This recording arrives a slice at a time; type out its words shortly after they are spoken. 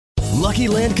Lucky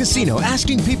Land Casino,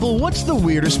 asking people, what's the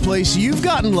weirdest place you've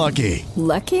gotten lucky?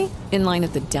 Lucky? In line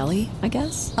at the deli, I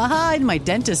guess? Aha, in my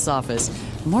dentist's office.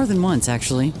 More than once,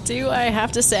 actually. Do I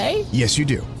have to say? Yes, you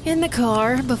do. In the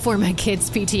car before my kids'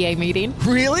 PTA meeting.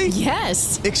 Really?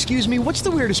 Yes. Excuse me, what's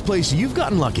the weirdest place you've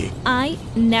gotten lucky? I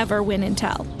never win and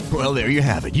tell. Well, there you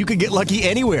have it. You can get lucky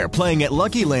anywhere, playing at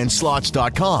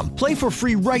LuckyLandSlots.com. Play for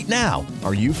free right now.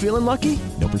 Are you feeling lucky?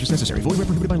 No purchase necessary. Void where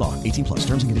prohibited by law. 18 plus.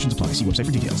 Terms and conditions apply. See website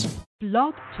for details.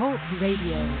 Blog Talk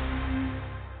Radio.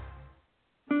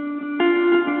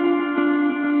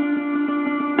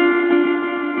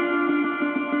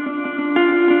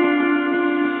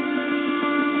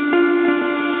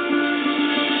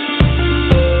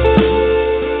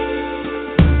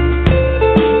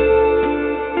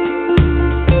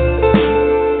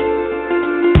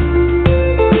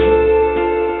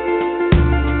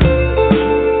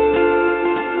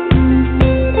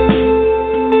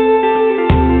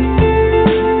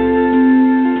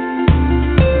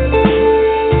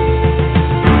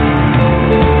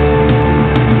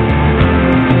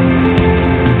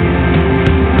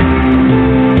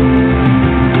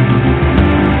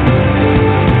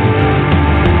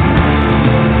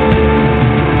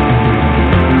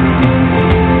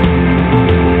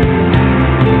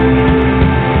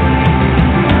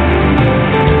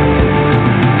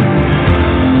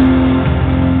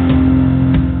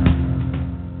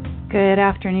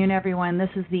 Everyone, this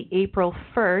is the April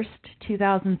 1st,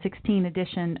 2016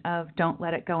 edition of Don't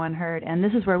Let It Go Unheard, and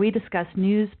this is where we discuss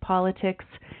news, politics,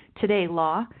 today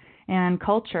law, and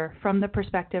culture from the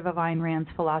perspective of Ayn Rand's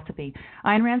philosophy.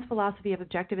 Ayn Rand's philosophy of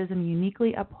objectivism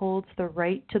uniquely upholds the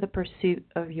right to the pursuit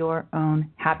of your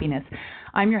own happiness.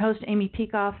 I'm your host, Amy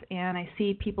Peikoff, and I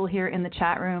see people here in the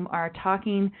chat room are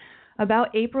talking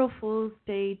about April Fool's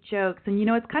Day jokes, and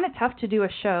it's kind of tough to do a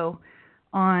show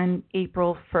on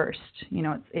April 1st.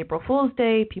 It's April Fool's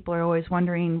Day. People are always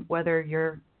wondering whether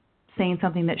you're saying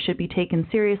something that should be taken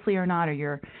seriously or not, or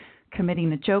you're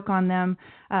committing a joke on them.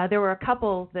 There were a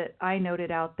couple that I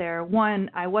noted out there. One,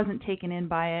 I wasn't taken in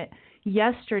by it.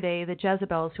 Yesterday, the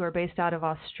Jezebels, who are based out of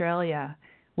Australia,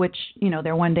 which,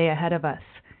 they're one day ahead of us,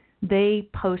 they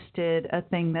posted a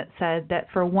thing that said that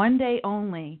for one day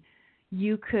only,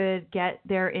 you could get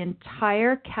their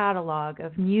entire catalog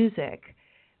of music,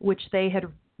 which they had,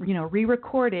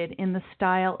 re-recorded in the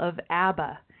style of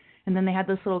ABBA. And then they had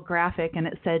this little graphic, and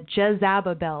it said,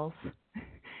 Jezabba Bells.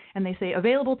 And they say,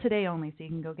 available today only, so you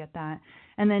can go get that.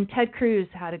 And then Ted Cruz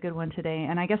had a good one today.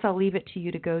 And I guess I'll leave it to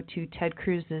you to go to Ted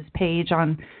Cruz's page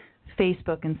on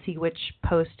Facebook and see which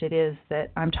post it is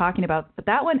that I'm talking about. But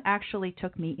that one actually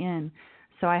took me in,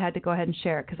 so I had to go ahead and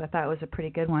share it because I thought it was a pretty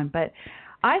good one. But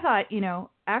I thought,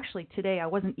 actually today I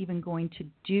wasn't even going to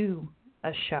do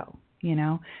a show.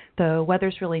 The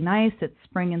weather's really nice. It's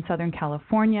spring in Southern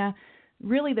California.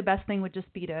 Really, the best thing would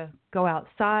just be to go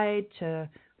outside, to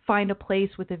find a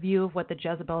place with a view of what the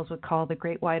Jezebels would call the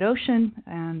Great White Ocean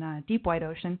and Deep White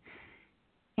Ocean,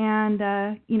 and,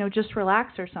 just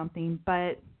relax or something.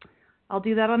 But I'll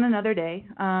do that on another day.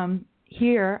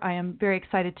 Here, I am very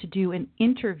excited to do an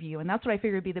interview, and that's what I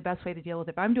figured would be the best way to deal with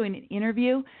it. If I'm doing an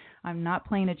interview, I'm not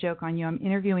playing a joke on you. I'm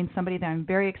interviewing somebody that I'm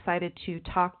very excited to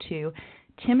talk to.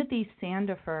 Timothy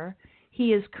Sandefur.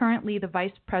 He is currently the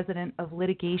Vice President of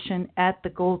Litigation at the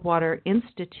Goldwater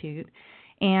Institute,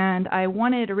 and I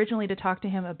wanted originally to talk to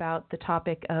him about the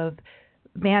topic of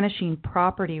vanishing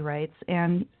property rights.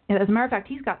 And as a matter of fact,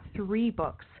 he's got 3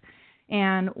 books,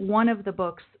 and one of the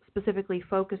books specifically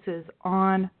focuses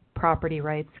on property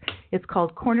rights. It's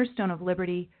called Cornerstone of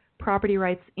Liberty, Property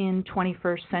Rights in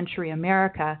 21st Century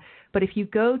America. But if you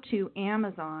go to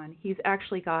Amazon, he's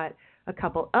actually got a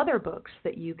couple other books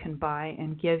that you can buy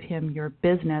and give him your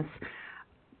business.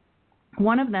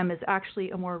 One of them is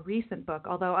actually a more recent book,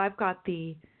 although I've got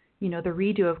the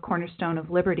redo of Cornerstone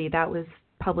of Liberty that was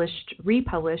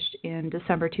republished in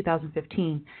December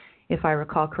 2015, if I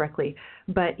recall correctly.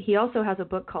 But he also has a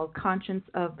book called Conscience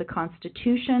of the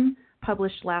Constitution,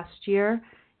 published last year.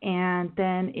 And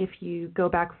then if you go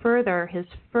back further, his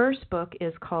first book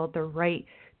is called The Right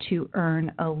to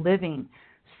Earn a Living.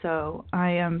 So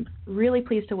I am really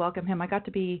pleased to welcome him. I got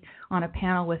to be on a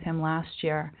panel with him last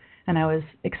year, and I was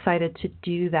excited to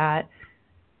do that.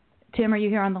 Tim, are you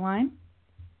here on the line?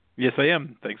 Yes, I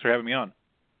am. Thanks for having me on.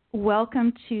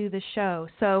 Welcome to the show.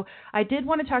 So I did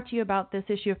want to talk to you about this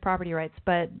issue of property rights,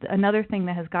 but another thing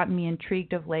that has gotten me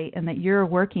intrigued of late and that you're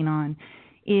working on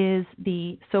is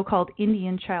the so-called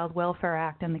Indian Child Welfare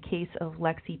Act and the case of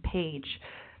Lexi Page.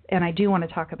 And I do want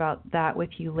to talk about that with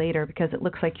you later because it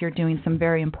looks like you're doing some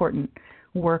very important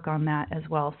work on that as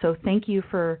well. So thank you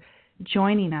for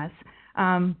joining us.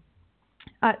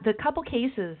 The couple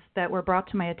cases that were brought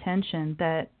to my attention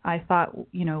that I thought,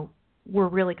 were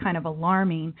really kind of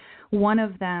alarming. One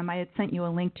of them, I had sent you a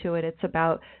link to it. It's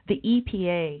about the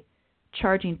EPA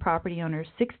charging property owners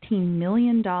 $16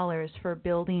 million for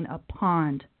building a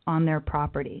pond on their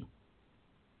property.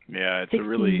 Yeah, it's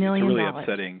really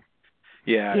upsetting.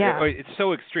 Yeah, it's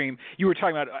so extreme. You were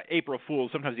talking about April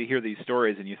Fools. Sometimes you hear these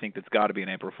stories and you think that's got to be an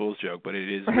April Fool's joke, but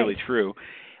it is really true.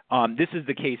 This is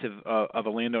the case of a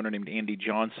landowner named Andy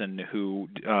Johnson who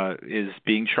is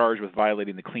being charged with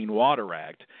violating the Clean Water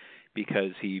Act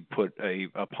because he put a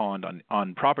pond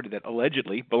on property that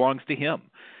allegedly belongs to him.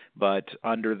 But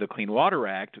under the Clean Water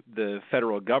Act, the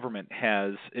federal government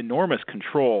has enormous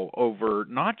control over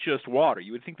not just water.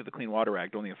 You would think that the Clean Water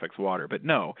Act only affects water, but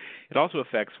no. It also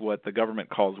affects what the government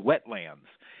calls wetlands.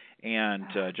 And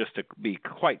just to be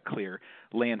quite clear,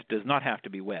 land does not have to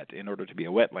be wet in order to be a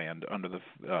wetland under the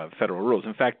federal rules.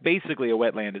 In fact, basically a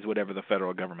wetland is whatever the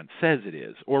federal government says it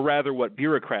is, or rather what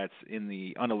bureaucrats in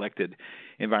the unelected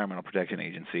Environmental Protection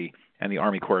Agency and the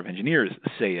Army Corps of Engineers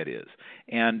say it is.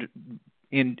 And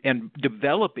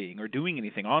developing or doing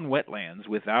anything on wetlands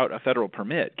without a federal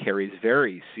permit carries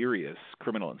very serious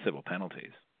criminal and civil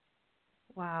penalties.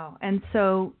 Wow. And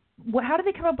so how did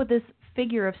they come up with this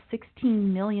figure of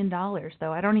 $16 million,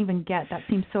 though? I don't even get. That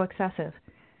seems so excessive.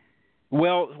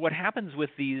 Well, what happens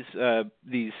with these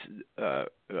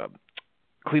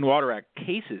Clean Water Act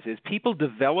cases is people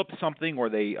develop something or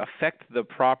they affect the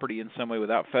property in some way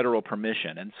without federal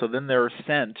permission, and so then the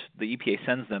EPA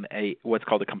sends them what's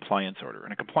called a compliance order.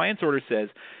 And a compliance order says,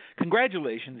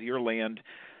 congratulations, your land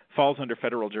falls under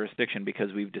federal jurisdiction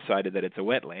because we've decided that it's a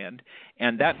wetland,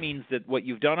 and that means that what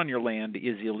you've done on your land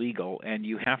is illegal, and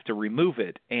you have to remove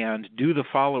it and do the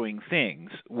following things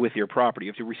with your property.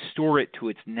 You have to restore it to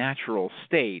its natural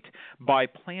state by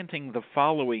planting the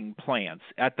following plants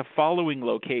at the following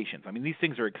locations. I mean, these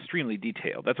things are extremely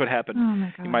detailed. That's what happened. Oh my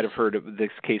gosh. You might have heard of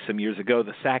this case some years ago.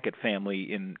 The Sackett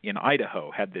family in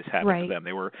Idaho had this happen to them.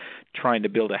 They were trying to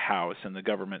build a house, and the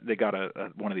government, they got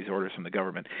one of these orders from the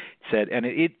government, said, and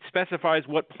it specifies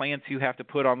what plants you have to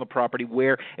put on the property,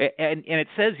 where, and it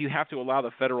says you have to allow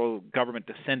the federal government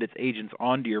to send its agents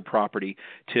onto your property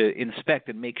to inspect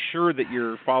and make sure that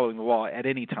you're following the law at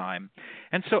any time.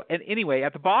 And so, anyway,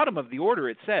 at the bottom of the order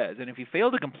it says, and if you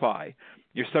fail to comply,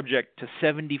 you're subject to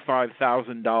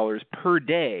 $75,000 per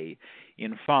day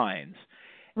in fines.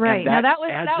 Right. Now that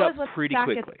was what pretty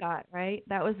Sackett's quickly. got, right?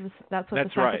 That's what the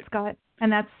Sackett's right. got,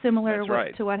 and that's similar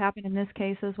to what happened in this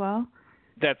case as well.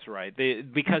 That's right.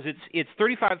 Because it's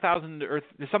 $35,000 or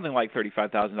something like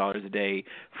 $35,000 a day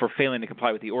for failing to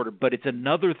comply with the order, but it's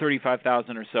another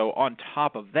 $35,000 or so on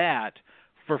top of that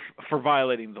for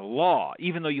violating the law,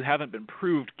 even though you haven't been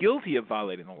proved guilty of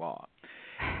violating the law.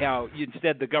 Now,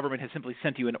 instead, the government has simply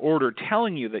sent you an order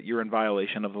telling you that you're in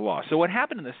violation of the law. So what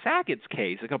happened in the Sackett's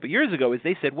case a couple of years ago is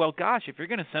they said, well, gosh, if you're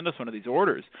going to send us one of these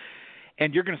orders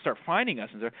and you're going to start fining us,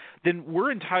 then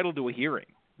we're entitled to a hearing.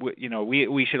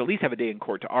 We should at least have a day in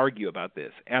court to argue about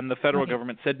this. And the federal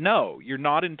government said, no, you're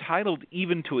not entitled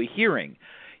even to a hearing.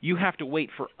 You have to wait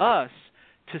for us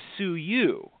to sue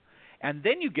you, and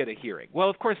then you get a hearing. Well,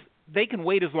 of course, they can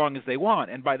wait as long as they want,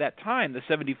 and by that time, the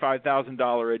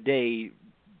 $75,000 a day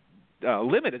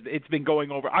limit, it's been going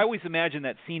over. I always imagine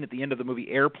that scene at the end of the movie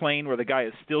Airplane where the guy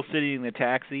is still sitting in the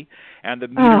taxi and the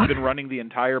meter's been running the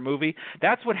entire movie.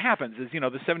 That's what happens is, the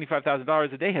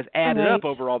 $75,000 a day has added up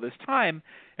over all this time,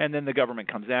 and then the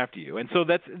government comes after you. And so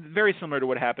that's very similar to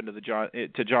what happened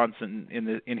to Johnson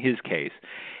in his case.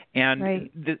 And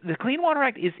the Clean Water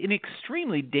Act is an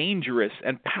extremely dangerous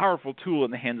and powerful tool in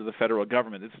the hands of the federal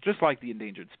government. It's just like the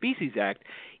Endangered Species Act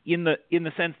in the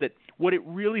sense that what it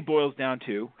really boils down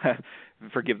to,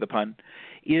 forgive the pun,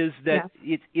 is that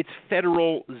it's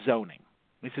federal zoning.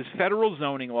 This is federal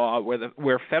zoning law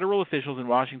where federal officials in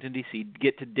Washington, D.C.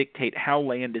 get to dictate how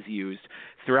land is used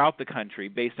throughout the country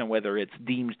based on whether it's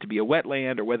deemed to be a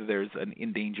wetland or whether there's an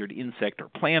endangered insect or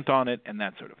plant on it and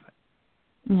that sort of thing.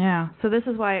 Yeah, so this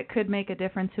is why it could make a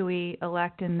difference who we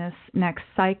elect in this next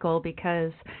cycle,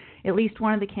 because at least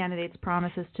one of the candidates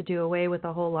promises to do away with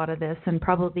a whole lot of this, and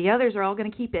probably the others are all going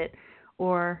to keep it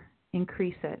or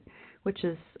increase it, which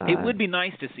is... It would be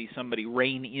nice to see somebody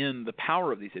rein in the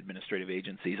power of these administrative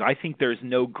agencies. I think there's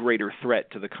no greater threat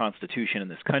to the Constitution in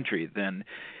this country than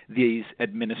these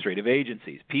administrative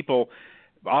agencies. People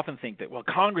often think that, well,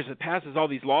 Congress passes all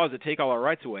these laws that take all our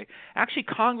rights away. Actually,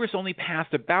 Congress only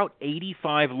passed about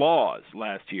 85 laws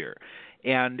last year,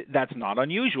 and that's not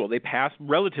unusual. They passed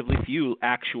relatively few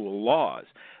actual laws.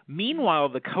 Meanwhile,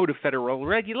 the Code of Federal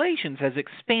Regulations has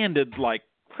expanded like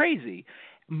crazy,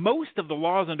 most of the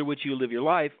laws under which you live your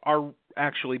life are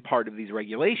actually part of these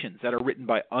regulations that are written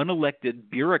by unelected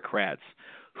bureaucrats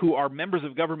who are members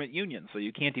of government unions, so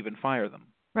you can't even fire them.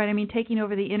 Right. I mean, taking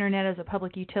over the internet as a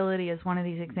public utility is one of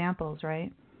these examples,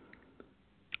 right?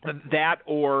 That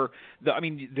or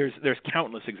there's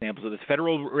countless examples of this.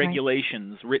 Federal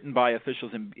regulations written by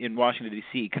officials in Washington,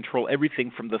 D.C. control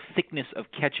everything from the thickness of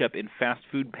ketchup in fast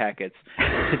food packets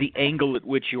to the angle at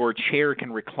which your chair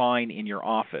can recline in your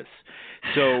office.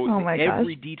 So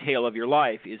every detail of your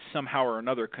life is somehow or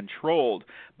another controlled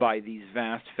by these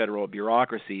vast federal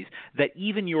bureaucracies that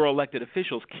even your elected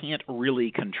officials can't really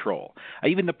control.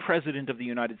 Even the President of the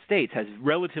United States has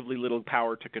relatively little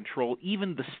power to control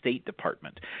even the State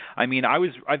Department. I mean,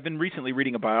 I've been recently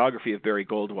reading a biography of Barry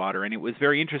Goldwater, and it was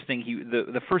very interesting.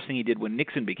 The first thing he did when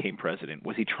Nixon became president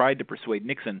was he tried to persuade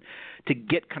Nixon to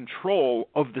get control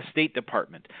of the State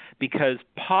Department because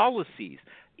policies,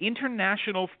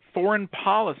 international foreign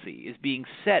policy, is being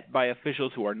set by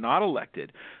officials who are not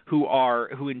elected, who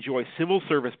enjoy civil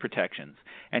service protections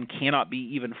and cannot be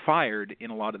even fired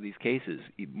in a lot of these cases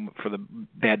for the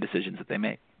bad decisions that they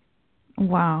make.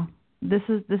 Wow. This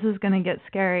is going to get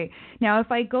scary. Now,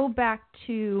 if I go back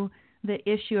to the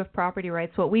issue of property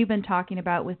rights, what we've been talking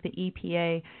about with the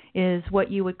EPA is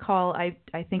what you would call, I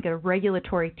think, a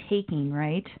regulatory taking,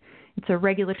 right? It's a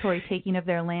regulatory taking of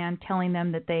their land, telling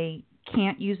them that they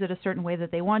can't use it a certain way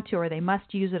that they want to, or they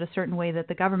must use it a certain way that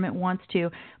the government wants to,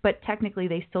 but technically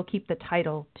they still keep the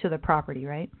title to the property,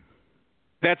 right?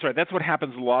 That's right. That's what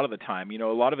happens a lot of the time. You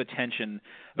know, a lot of attention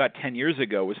about 10 years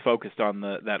ago was focused on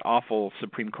that awful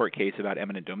Supreme Court case about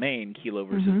eminent domain, Kelo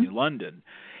versus New London.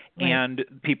 Right. And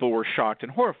people were shocked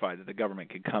and horrified that the government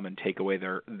could come and take away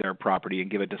their property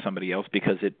and give it to somebody else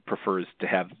because it prefers to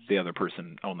have the other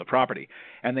person own the property.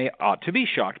 And they ought to be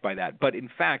shocked by that. But in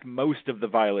fact, most of the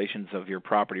violations of your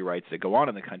property rights that go on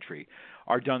in the country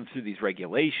are done through these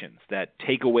regulations that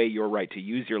take away your right to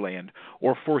use your land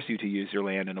or force you to use your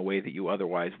land in a way that you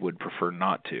otherwise would prefer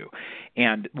not to.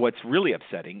 And what's really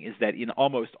upsetting is that in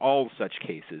almost all such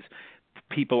cases,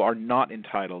 people are not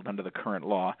entitled under the current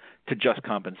law to just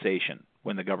compensation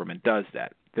when the government does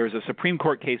that. There's a Supreme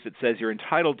Court case that says you're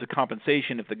entitled to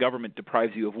compensation if the government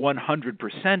deprives you of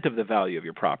 100% of the value of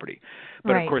your property.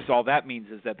 But Of course, all that means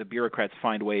is that the bureaucrats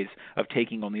find ways of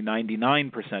taking only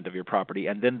 99% of your property,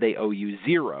 and then they owe you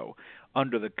zero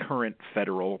under the current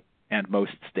federal and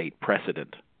most state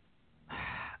precedent.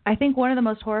 I think one of the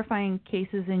most horrifying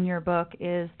cases in your book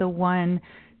is the one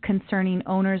concerning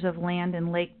owners of land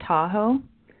in Lake Tahoe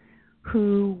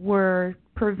who were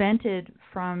prevented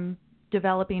from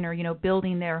developing or,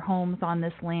 building their homes on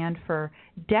this land for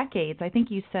decades. I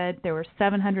think you said there were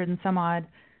 700 and some odd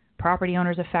property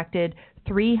owners affected.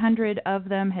 300 of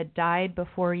them had died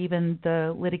before even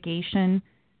the litigation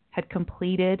had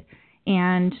completed,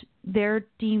 and they're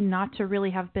deemed not to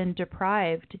really have been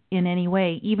deprived in any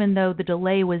way, even though the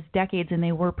delay was decades and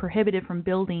they were prohibited from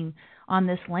building on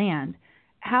this land.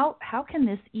 How can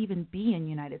this even be in the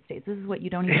United States? This is what you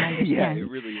don't even understand. Yeah, it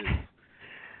really is.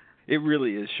 It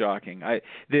really is shocking.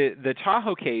 The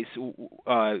Tahoe case,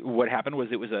 what happened was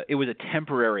it was a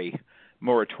temporary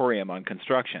moratorium on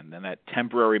construction, and that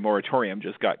temporary moratorium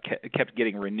just kept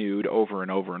getting renewed over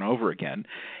and over and over again,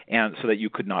 and so that you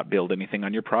could not build anything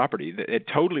on your property. It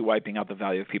totally wiping out the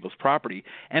value of people's property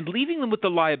and leaving them with the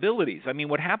liabilities. I mean,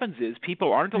 what happens is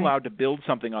people aren't allowed to build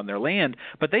something on their land,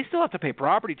 but they still have to pay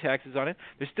property taxes on it.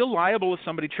 They're still liable if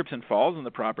somebody trips and falls on the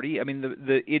property. I mean,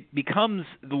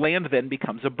 the land then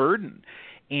becomes a burden.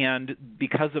 And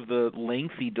because of the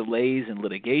lengthy delays in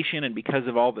litigation and because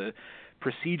of all the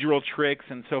procedural tricks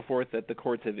and so forth that the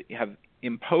courts have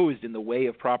imposed in the way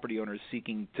of property owners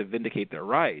seeking to vindicate their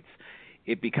rights,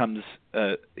 it becomes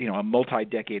a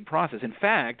multi-decade process. In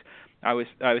fact, I was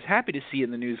happy to see in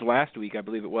the news last week, I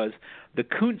believe it was, the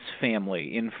Kuntz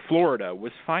family in Florida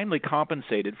was finally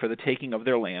compensated for the taking of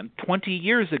their land 20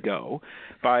 years ago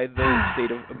by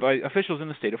officials in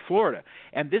the state of Florida.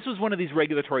 And this was one of these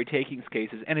regulatory takings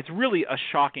cases, and it's really a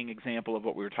shocking example of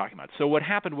what we were talking about. So what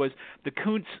happened was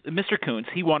Mr. Kuntz,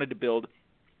 he wanted to build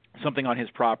something on his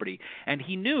property, and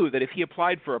he knew that if he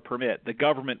applied for a permit, the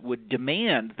government would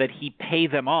demand that he pay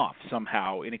them off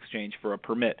somehow in exchange for a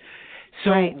permit.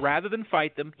 So rather than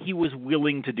fight them, he was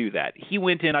willing to do that. He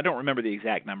went in, I don't remember the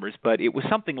exact numbers, but it was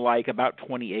something like about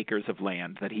 20 acres of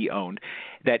land that he owned,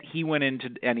 that he went into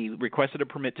and he requested a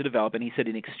permit to develop, and he said,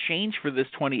 in exchange for this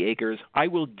 20 acres, I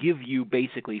will give you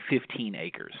basically 15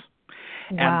 acres.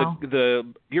 Wow. And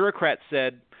the bureaucrat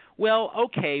said, well,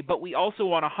 okay, but we also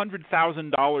want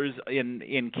 $100,000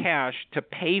 in cash to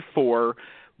pay for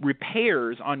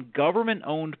repairs on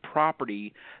government-owned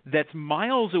property that's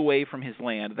miles away from his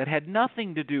land that had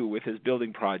nothing to do with his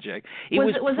building project. It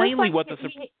was plainly like what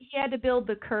he had to build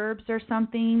the curbs or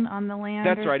something on the land.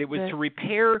 That's right. It was to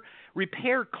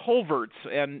repair culverts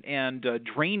and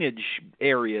drainage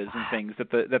areas and things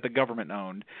that the government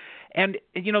owned. And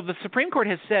the Supreme Court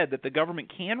has said that the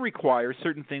government can require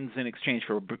certain things in exchange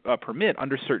for a permit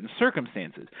under certain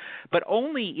circumstances, but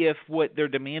only if what they're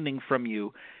demanding from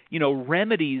you,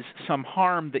 remedies some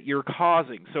harm that you're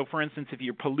causing. So, for instance, if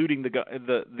you're polluting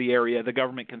the area, the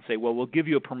government can say, "Well, we'll give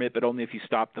you a permit, but only if you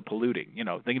stop the polluting."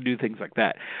 They can do things like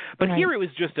that. But right. Here it was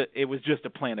just a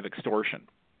plan of extortion.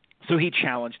 So he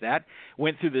challenged that,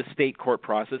 went through the state court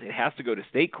process. It has to go to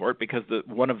state court because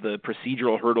one of the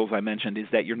procedural hurdles I mentioned is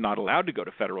that you're not allowed to go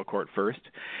to federal court first.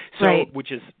 So, right.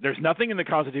 There's nothing in the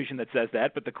Constitution that says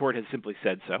that, but the court has simply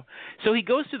said so. So he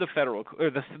goes to the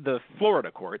the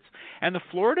Florida courts, and the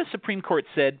Florida Supreme Court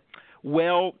said,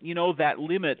 well, that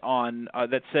limit on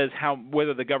that says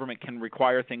whether the government can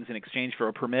require things in exchange for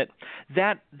a permit,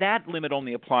 that limit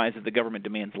only applies if the government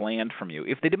demands land from you.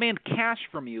 If they demand cash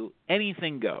from you,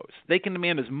 anything goes. They can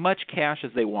demand as much cash as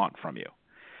they want from you.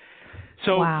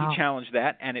 So wow. He challenged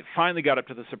that, and it finally got up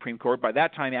to the Supreme Court. By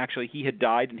that time, actually, he had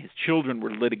died, and his children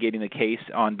were litigating the case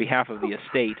on behalf of the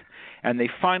estate, and they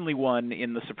finally won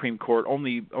in the Supreme Court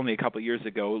only a couple of years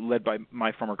ago, led by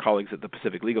my former colleagues at the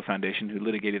Pacific Legal Foundation who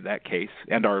litigated that case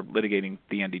and are litigating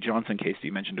the Andy Johnson case that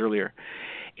you mentioned earlier.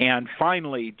 And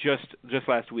finally, just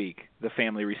last week, the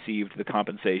family received the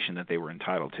compensation that they were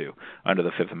entitled to under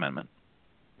the Fifth Amendment.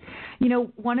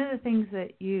 One of the things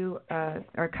that you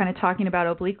are kind of talking about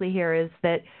obliquely here is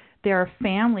that there are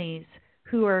families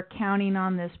who are counting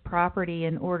on this property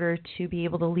in order to be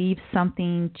able to leave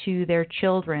something to their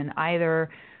children, either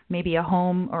maybe a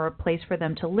home or a place for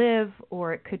them to live,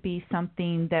 or it could be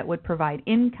something that would provide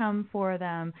income for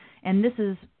them. And this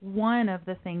is one of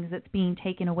the things that's being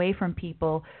taken away from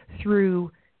people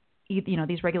through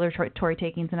these regulatory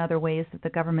takings and other ways that the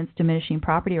government's diminishing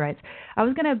property rights. I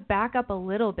was going to back up a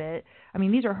little bit. I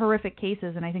mean, these are horrific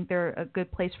cases, and I think they're a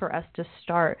good place for us to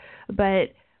start. But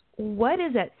what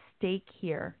is at stake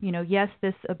here? Yes,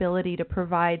 this ability to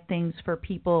provide things for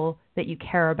people that you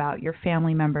care about, your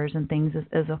family members and things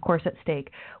is of course at stake.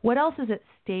 What else is at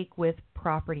stake with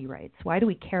property rights? Why do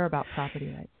we care about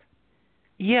property rights?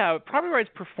 Yeah, property rights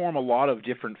perform a lot of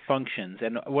different functions,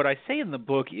 and what I say in the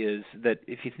book is that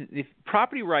if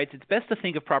property rights, it's best to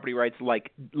think of property rights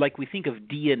like we think of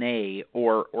DNA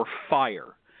or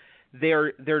fire.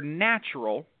 They're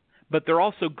natural, but they're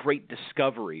also great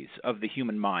discoveries of the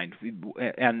human mind,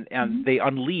 and they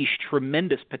unleash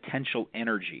tremendous potential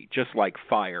energy, just like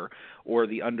fire or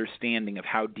the understanding of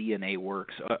how DNA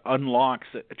works unlocks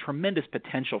a tremendous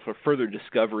potential for further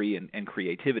discovery and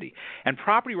creativity. And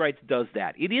property rights does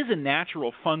that. It is a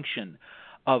natural function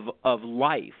of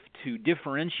life to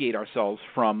differentiate ourselves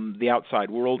from the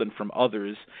outside world and from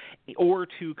others, or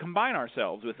to combine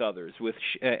ourselves with others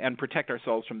and protect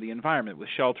ourselves from the environment with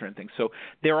shelter and things. So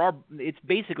it's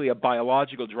basically a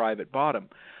biological drive at bottom.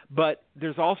 But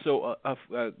there's also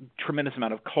a tremendous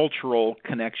amount of cultural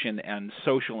connection and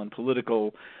social and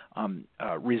political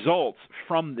results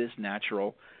from this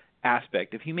natural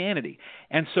aspect of humanity.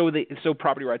 And so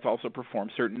property rights also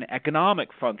perform certain economic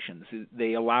functions.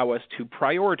 They allow us to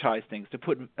prioritize things, to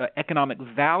put economic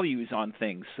values on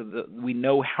things so that we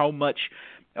know how much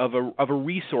of a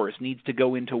resource needs to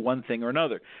go into one thing or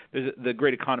another. The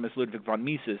great economist Ludwig von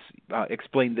Mises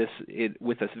explained this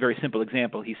with a very simple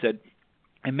example. He said,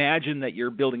 imagine that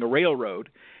you're building a railroad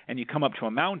and you come up to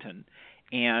a mountain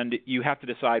and you have to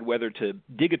decide whether to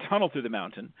dig a tunnel through the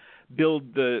mountain,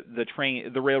 build the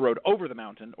railroad over the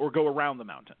mountain, or go around the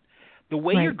mountain. The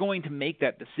way right. You're going to make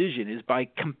that decision is by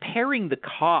comparing the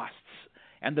costs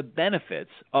and the benefits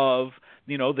of,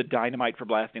 the dynamite for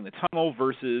blasting the tunnel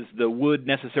versus the wood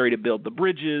necessary to build the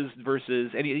bridges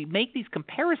versus, and you make these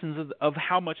comparisons of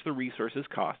how much the resources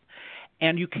cost.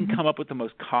 And you can come up with the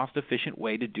most cost-efficient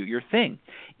way to do your thing.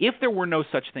 If there were no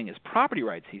such thing as property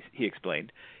rights, he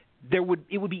explained, it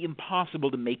would be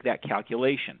impossible to make that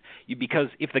calculation, because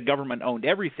if the government owned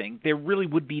everything, there really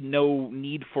would be no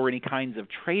need for any kinds of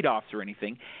trade-offs or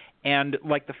anything. And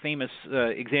like the famous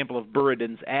example of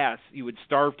Buridan's ass, you would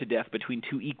starve to death between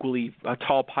two equally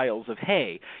tall piles of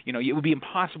hay. It would be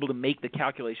impossible to make the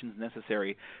calculations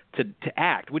necessary to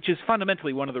act, which is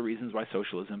fundamentally one of the reasons why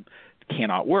socialism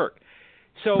cannot work.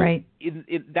 So right.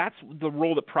 That's the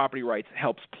role that property rights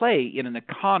helps play in an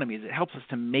economy. Is it helps us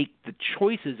to make the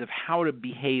choices of how to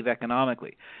behave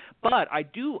economically. But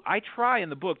I try in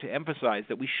the book to emphasize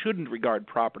that we shouldn't regard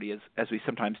property as we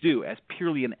sometimes do, as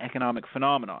purely an economic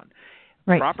phenomenon.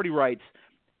 Right. Property rights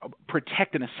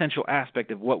protect an essential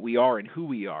aspect of what we are and who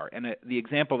we are. And the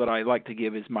example that I like to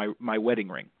give is my wedding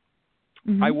ring.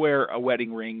 Mm-hmm. I wear a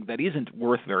wedding ring that isn't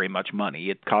worth very much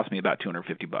money. It cost me about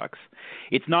 $250.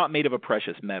 It's not made of a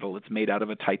precious metal. It's made out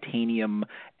of a titanium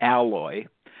alloy.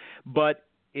 But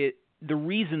the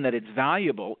reason that it's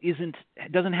valuable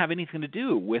doesn't have anything to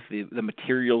do with the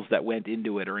materials that went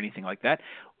into it or anything like that.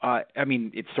 I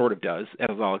mean, it sort of does,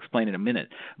 as I'll explain in a minute.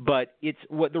 But it's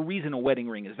the reason a wedding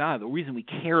ring is valuable. The reason we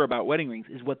care about wedding rings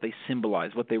is what they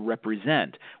symbolize, what they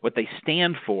represent, what they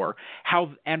stand for.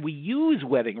 And we use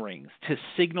wedding rings to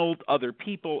signal other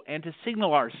people and to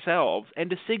signal ourselves and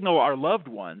to signal our loved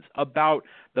ones about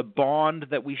the bond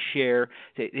that we share.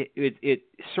 It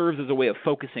serves as a way of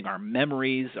focusing our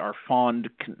memories, our fond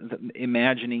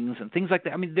imaginings, and things like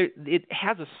that. I mean, it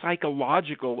has a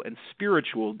psychological and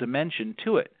spiritual dimension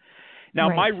to it. Now,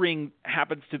 right. My ring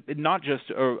happens to not just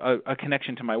a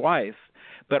connection to my wife,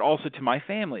 but also to my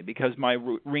family, because my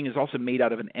ring is also made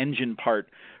out of an engine part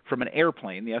from an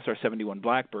airplane, the SR-71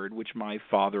 Blackbird, which my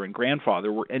father and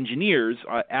grandfather were engineers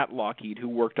at Lockheed who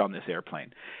worked on this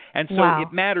airplane. And so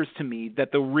It matters to me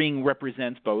that the ring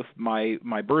represents both my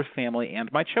birth family and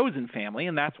my chosen family,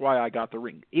 and that's why I got the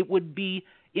ring. It would be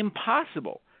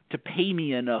impossible to pay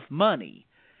me enough money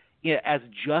as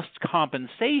just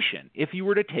compensation if you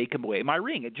were to take away my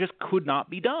ring. It just could not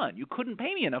be done. You couldn't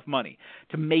pay me enough money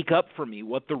to make up for me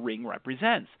what the ring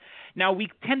represents. Now, we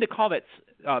tend to call that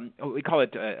we call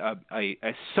it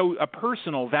a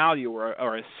personal value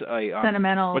or a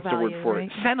sentimental what's value, the word for right?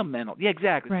 it? Sentimental. Yeah,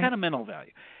 exactly. Right. Sentimental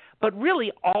value. But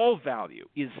really, all value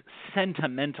is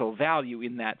sentimental value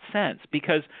in that sense,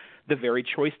 because the very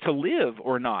choice to live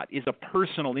or not is a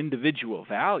personal, individual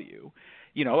value.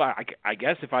 You know, I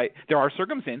guess there are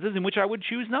circumstances in which I would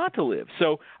choose not to live.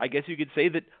 So I guess you could say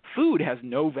that food has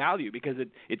no value because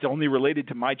it's only related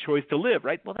to my choice to live,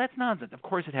 right? Well, that's nonsense. Of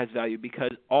course it has value,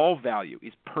 because all value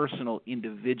is personal,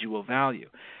 individual value.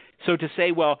 So to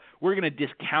say, well, we're going to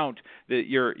discount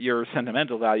your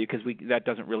sentimental value because that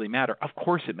doesn't really matter. Of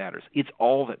course it matters. It's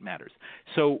all that matters.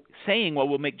 So saying, well,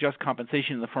 we'll make just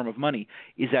compensation in the form of money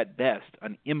is at best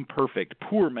an imperfect,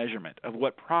 poor measurement of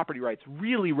what property rights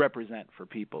really represent for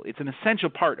people. It's an essential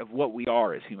part of what we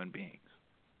are as human beings.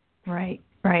 Right.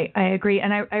 I agree.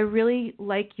 And I really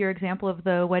like your example of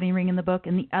the wedding ring in the book.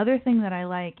 And the other thing that I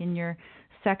like in your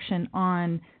section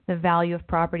on the value of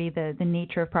property, the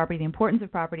nature of property, the importance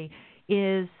of property,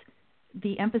 is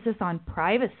the emphasis on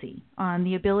privacy, on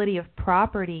the ability of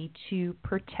property to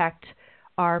protect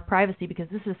our privacy, because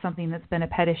this is something that's been a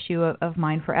pet issue of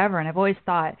mine forever. And I've always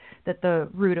thought that the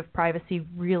root of privacy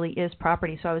really is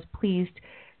property. So I was pleased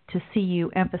to see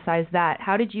you emphasize that.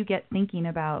 How did you get thinking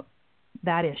about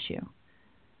that issue?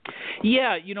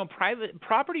 Yeah, private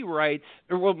property rights,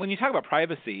 when you talk about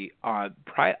privacy,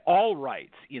 all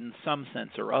rights in some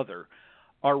sense or other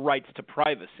are rights to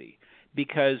privacy,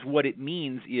 because what it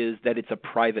means is that it's a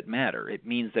private matter. It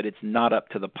means that it's not up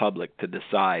to the public to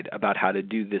decide about how to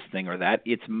do this thing or that.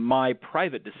 It's my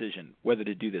private decision whether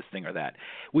to do this thing or that,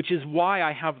 which is why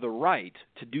I have the right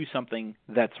to do something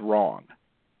that's wrong.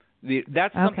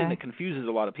 That's something that confuses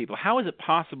a lot of people. How is it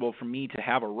possible for me to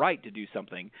have a right to do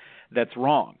something that's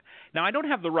wrong? Now, I don't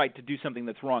have the right to do something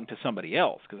that's wrong to somebody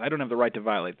else, because I don't have the right to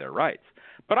violate their rights.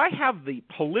 But I have the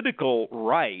political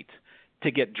right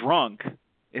to get drunk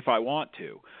if I want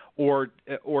to, or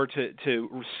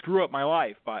to screw up my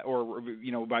life by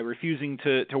refusing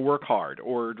to work hard,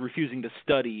 or refusing to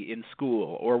study in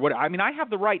school, or what. I mean, I have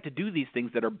the right to do these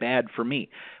things that are bad for me.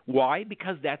 Why?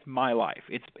 Because that's my life.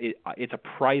 It's a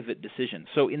private decision.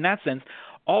 So in that sense,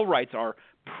 all rights are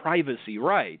privacy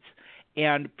rights,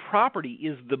 and property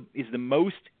is the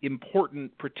most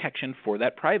important protection for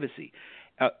that privacy.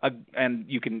 And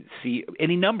you can see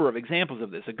any number of examples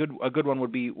of this. A good one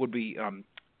would be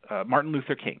Martin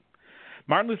Luther King.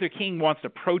 Martin Luther King wants to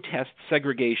protest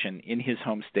segregation in his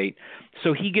home state,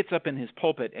 so he gets up in his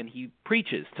pulpit and he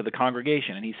preaches to the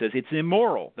congregation, and he says it's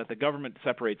immoral that the government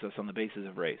separates us on the basis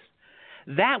of race.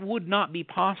 That would not be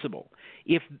possible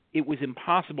if it was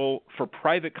impossible for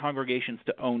private congregations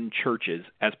to own churches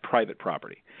as private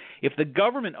property. If the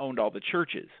government owned all the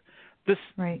churches,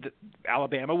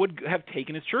 Alabama would have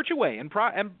taken his church away, and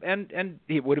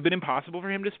it would have been impossible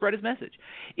for him to spread his message.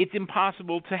 It's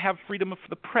impossible to have freedom of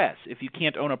the press if you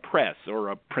can't own a press or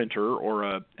a printer or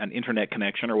an internet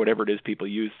connection or whatever it is people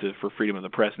use for freedom of the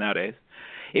press nowadays.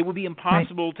 It would be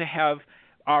impossible to have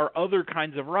our other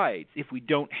kinds of rights if we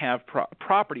don't have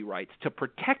property rights to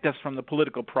protect us from the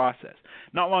political process.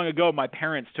 Not long ago, my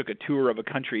parents took a tour of a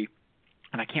country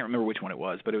and I can't remember which one it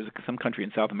was, but it was some country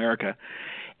in South America.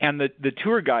 And the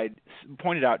tour guide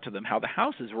pointed out to them how the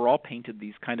houses were all painted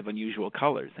these kind of unusual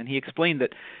colors. And he explained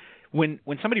that when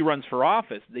somebody runs for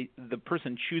office, the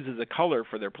person chooses a color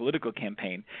for their political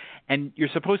campaign, and you're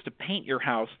supposed to paint your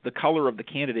house the color of the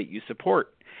candidate you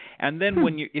support. And then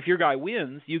if your guy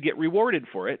wins, you get rewarded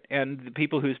for it, and the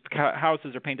people whose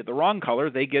houses are painted the wrong color,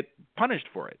 they get punished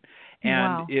for it.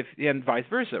 And and vice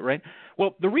versa, right?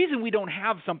 Well, the reason we don't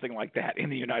have something like that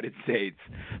in the United States,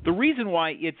 the reason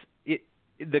why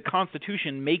the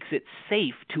Constitution makes it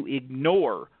safe to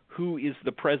ignore who is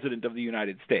the president of the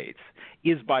United States,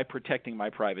 is by protecting my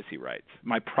privacy rights,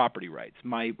 my property rights,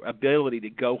 my ability to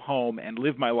go home and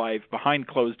live my life behind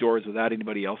closed doors without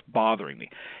anybody else bothering me.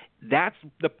 That's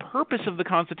the purpose of the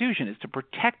Constitution, is to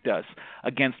protect us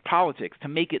against politics, to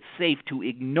make it safe to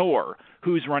ignore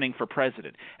who's running for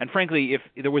president. And frankly, if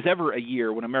there was ever a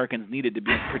year when Americans needed to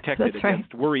be protected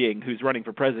against worrying who's running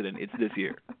for president, it's this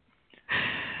year.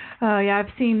 Oh, yeah,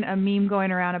 I've seen a meme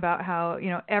going around about how,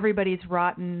 everybody's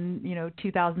rotten,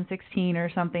 2016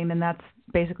 or something, and that's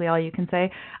basically all you can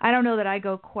say. I don't know that I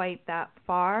go quite that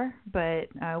far, but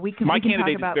we can My we can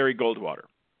candidate talk about... is Barry Goldwater.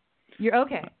 You're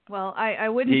okay. Well, I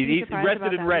wouldn't be surprised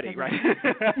about that. He's rested and ready, right?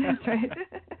 That's right.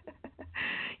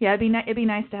 Yeah, it'd be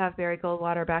nice to have Barry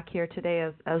Goldwater back here today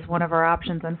as one of our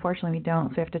options. Unfortunately, we don't,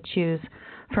 so we have to choose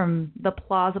from the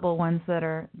plausible ones that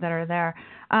are there.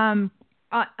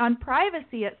 On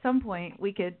privacy, at some point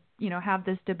we could, have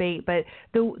this debate, but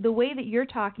the way that you're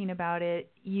talking about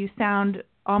it, you sound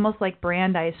almost like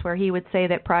Brandeis, where he would say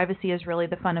that privacy is really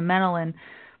the fundamental and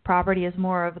property is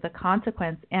more of the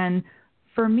consequence. And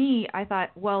for me, I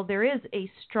thought, well, there is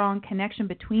a strong connection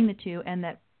between the two, and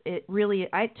that it really,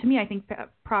 I think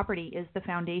property is the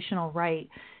foundational right,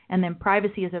 and then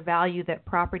privacy is a value that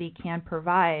property can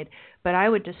provide. But I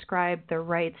would describe the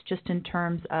rights just in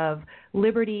terms of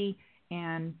liberty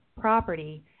and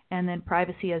property, and then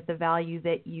privacy as the value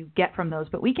that you get from those.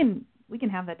 But we can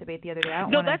have that debate the other day. I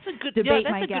don't want to debate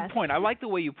my guess. Good point. I like the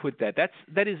way you put that.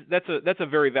 That's a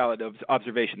very valid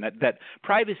observation. That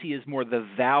privacy is more the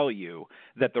value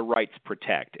that the rights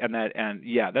protect, I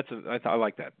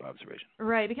like that observation.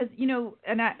 Right, because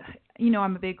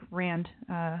I'm a big Rand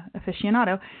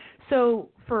aficionado. So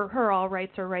for her, all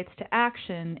rights are rights to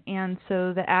action, and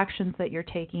so the actions that you're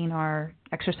taking are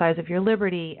exercise of your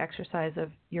liberty, exercise of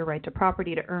your right to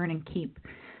property, to earn and keep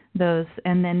those,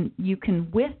 and then you can,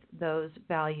 with those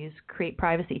values, create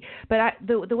privacy. But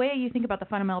the way you think about the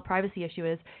fundamental privacy issue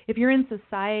is, if you're in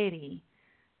society,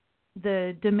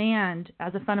 the demand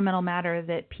as a fundamental matter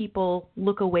that people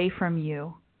look away from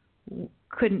you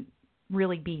couldn't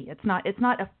really be. It's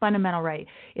not a fundamental right.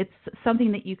 It's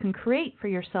something that you can create for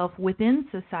yourself within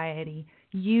society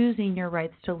using your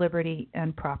rights to liberty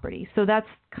and property. So that's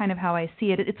kind of how I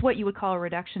see it. It's what you would call a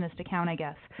reductionist account, I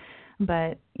guess.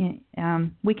 But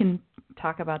we can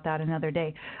talk about that another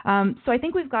day. So I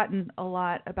think we've gotten a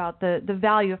lot about the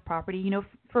value of property.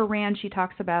 For Rand, she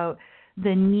talks about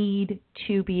the need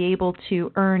to be able to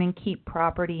earn and keep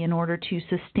property in order to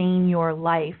sustain your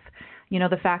life.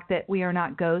 The fact that we are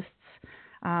not ghosts.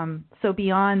 So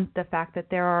beyond the fact that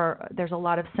there's a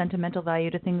lot of sentimental value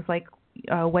to things like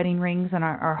wedding rings and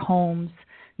our homes,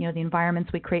 the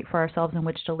environments we create for ourselves in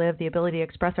which to live, the ability to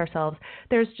express ourselves.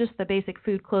 There's just the basic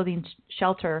food, clothing,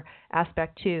 shelter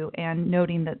aspect too, and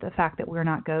noting that the fact that we're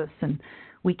not ghosts and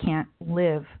we can't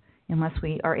live unless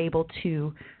we are able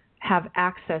to have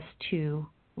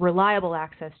reliable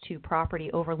access to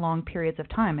property over long periods of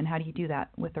time. And how do you do that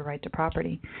with the right to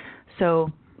property?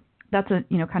 So that's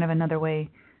kind of another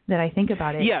way that I think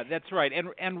about it. Yeah, that's right.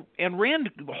 And Rand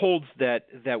holds that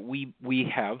we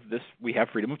have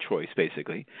freedom of choice,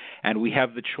 basically, and we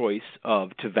have the choice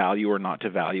of to value or not to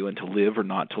value, and to live or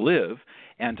not to live,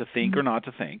 and to think or not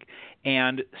to think.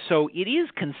 And so it is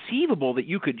conceivable that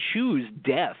you could choose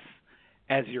death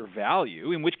as your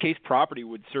value, in which case property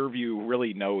would serve you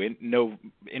really no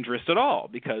interest at all,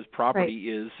 because property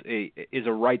is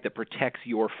a right that protects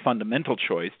your fundamental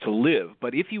choice to live.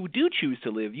 But if you do choose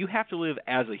to live, you have to live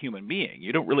as a human being.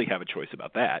 You don't really have a choice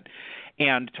about that.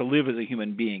 And to live as a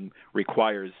human being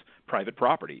requires private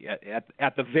property,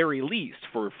 at the very least,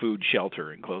 for food,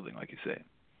 shelter, and clothing, like you say.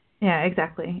 Yeah,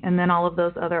 exactly. And then all of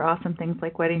those other awesome things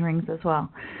like wedding rings as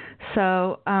well.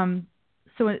 So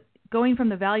going from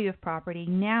the value of property,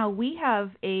 now we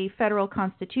have a federal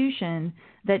constitution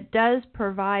that does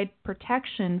provide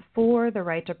protection for the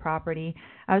right to property.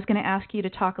 I was going to ask you to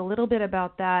talk a little bit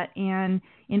about that, and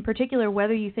in particular,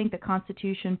 whether you think the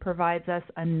Constitution provides us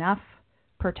enough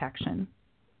protection.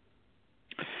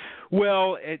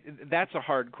 Well, that's a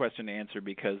hard question to answer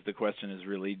because the question is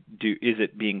really, is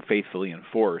it being faithfully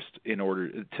enforced in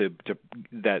order to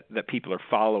that people are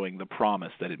following the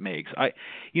promise that it makes?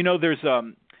 There's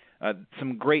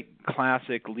some great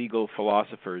classic legal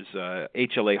philosophers,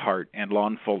 H.L.A. Hart and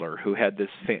Lon Fuller, who had this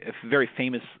very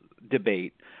famous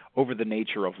debate over the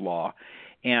nature of law,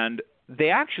 and they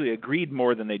actually agreed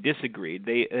more than they disagreed.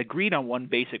 They agreed on one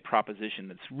basic proposition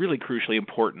that's really crucially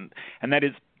important, and that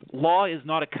is law is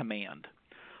not a command.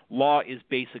 Law is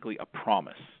basically a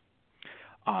promise.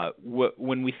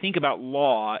 When we think about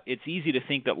law, it's easy to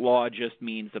think that law just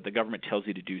means that the government tells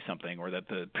you to do something or that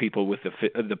the people with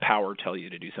the power tell you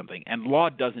to do something. And law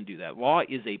doesn't do that. Law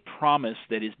is a promise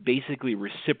that is basically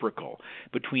reciprocal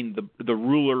between the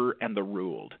ruler and the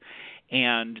ruled.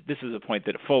 And this is a point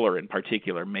that Fuller in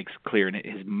particular makes clear in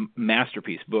his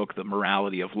masterpiece book, The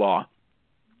Morality of Law.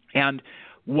 And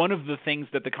one of the things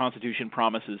that the Constitution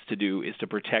promises to do is to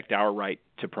protect our right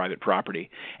to private property.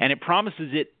 And it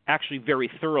promises it actually very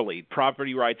thoroughly.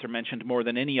 Property rights are mentioned more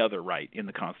than any other right in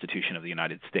the Constitution of the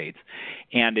United States.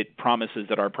 And it promises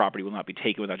that our property will not be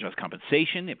taken without just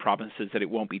compensation. It promises that it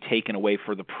won't be taken away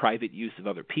for the private use of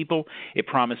other people. It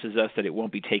promises us that it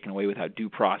won't be taken away without due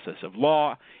process of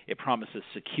law. It promises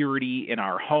security in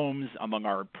our homes, among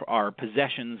our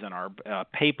possessions and our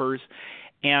papers.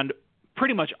 And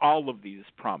pretty much all of these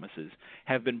promises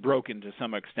have been broken to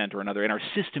some extent or another and are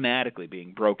systematically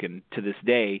being broken to this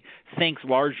day, thanks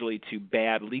largely to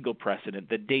bad legal precedent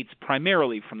that dates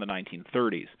primarily from the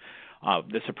 1930s.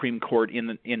 The Supreme Court in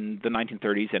the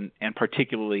 1930s, and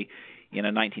particularly in a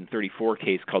 1934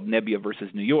 case called Nebbia versus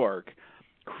New York,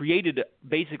 created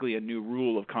basically a new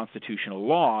rule of constitutional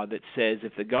law that says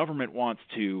if the government wants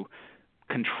to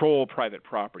control private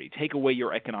property, take away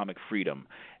your economic freedom,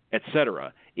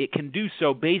 etc., it can do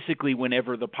so basically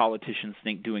whenever the politicians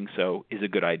think doing so is a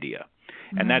good idea.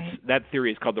 And that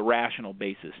theory is called the rational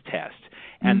basis test.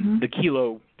 And the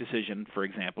Kelo decision, for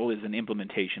example, is an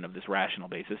implementation of this rational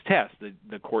basis test.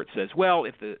 The court says, well,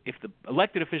 if the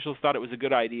elected officials thought it was a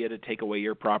good idea to take away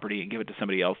your property and give it to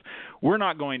somebody else, we're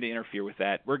not going to interfere with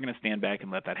that. We're going to stand back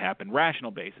and let that happen.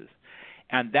 Rational basis.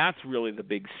 And that's really the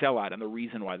big sellout and the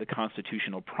reason why the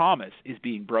constitutional promise is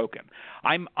being broken.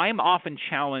 I'm often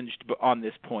challenged on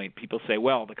this point. People say,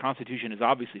 well, the Constitution has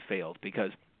obviously failed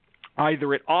because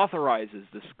either it authorizes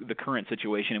the current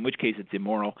situation, in which case it's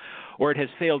immoral, or it has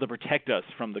failed to protect us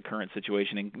from the current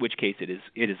situation, in which case it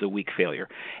is a weak failure.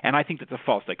 And I think that's a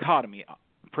false dichotomy,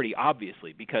 pretty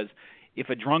obviously, because if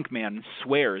a drunk man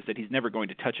swears that he's never going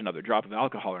to touch another drop of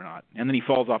alcohol or not, and then he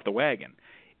falls off the wagon,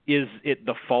 is it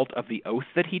the fault of the oath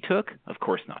that he took? Of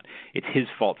course not. It's his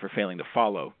fault for failing to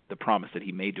follow the promise that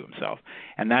he made to himself.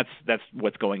 And that's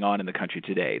what's going on in the country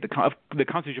today. The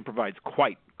Constitution provides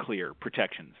quite clear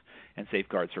protections and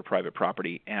safeguards for private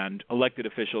property, and elected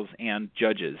officials and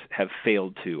judges have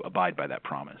failed to abide by that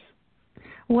promise.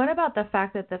 What about the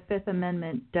fact that the Fifth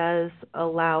Amendment does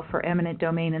allow for eminent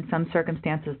domain in some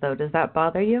circumstances, though? Does that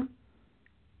bother you?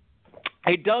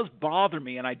 It does bother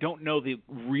me, and I don't know the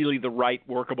right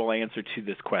workable answer to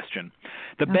this question.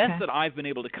 The best that I've been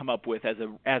able to come up with as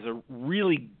a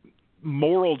really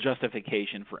moral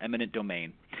justification for eminent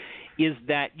domain is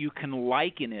that you can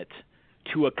liken it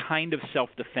to a kind of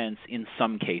self-defense in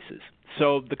some cases.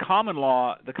 So the common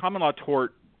law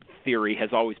tort theory has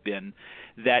always been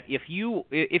that if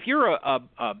you're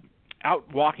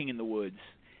out walking in the woods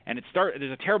and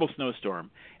there's a terrible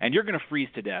snowstorm and you're going to freeze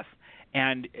to death,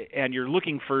 and you're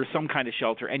looking for some kind of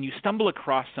shelter, and you stumble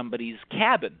across somebody's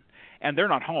cabin, and they're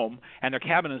not home, and their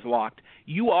cabin is locked,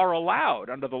 you are allowed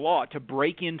under the law to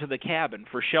break into the cabin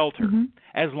for shelter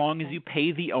as long as you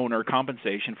pay the owner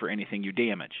compensation for anything you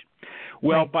damage.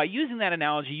 Well, by using that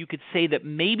analogy, you could say that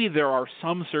maybe there are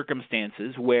some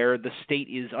circumstances where the state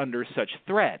is under such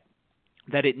threat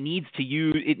that it needs to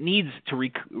use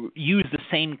the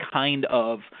same kind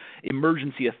of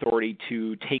emergency authority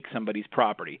to take somebody's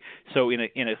property. So in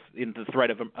the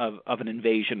threat of an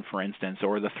invasion, for instance,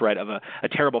 or the threat of a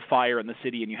terrible fire in the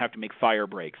city, and you have to make fire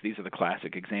breaks. These are the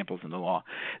classic examples in the law.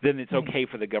 Then it's okay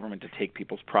for the government to take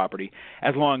people's property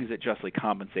as long as it justly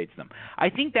compensates them.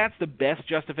 I think that's the best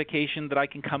justification that I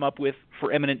can come up with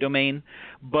for eminent domain,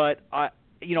 but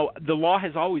the law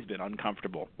has always been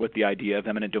uncomfortable with the idea of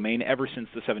eminent domain ever since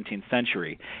the 17th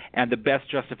century. And the best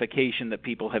justification that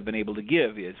people have been able to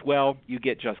give is, well, you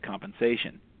get just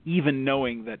compensation, even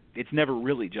knowing that it's never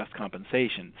really just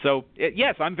compensation. So,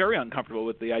 yes, I'm very uncomfortable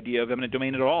with the idea of eminent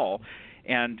domain at all.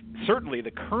 And certainly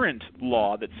the current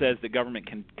law that says the government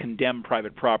can condemn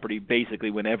private property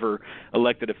basically whenever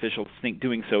elected officials think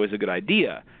doing so is a good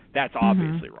idea, that's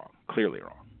obviously wrong, clearly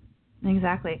wrong.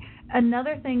 Exactly.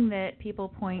 Another thing that people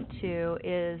point to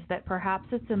is that perhaps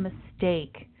it's a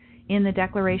mistake in the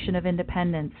Declaration of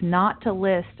Independence not to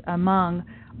list among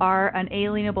our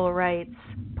unalienable rights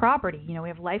property. We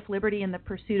have life, liberty, and the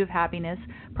pursuit of happiness.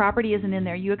 Property isn't in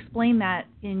there. You explain that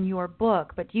in your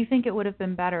book, but do you think it would have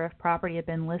been better if property had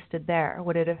been listed there?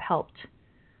 Would it have helped?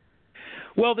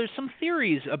 Well, there's some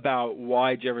theories about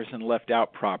why Jefferson left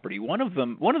out property. One of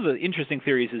the interesting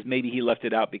theories is maybe he left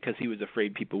it out because he was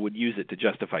afraid people would use it to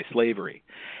justify slavery.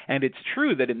 And it's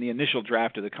true that in the initial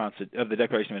draft of the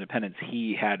Declaration of Independence,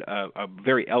 he had a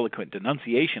very eloquent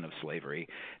denunciation of slavery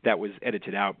that was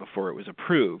edited out before it was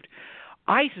approved.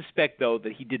 I suspect, though,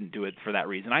 that he didn't do it for that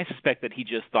reason. I suspect that he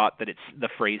just thought that the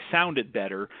phrase sounded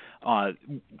better,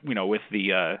 with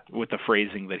the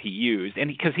phrasing that he used, and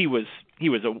because he was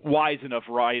a wise enough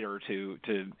writer to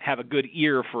have a good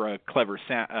ear for a clever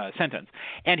sentence,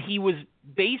 and he was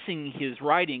basing his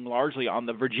writing largely on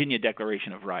the Virginia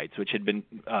Declaration of Rights, which had been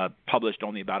published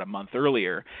only about a month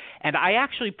earlier. And I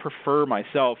actually prefer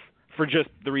myself, for just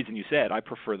the reason you said, I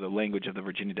prefer the language of the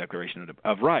Virginia Declaration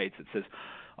of Rights. It says,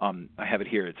 I have it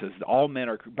here. It says, all men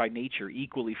are by nature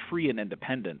equally free and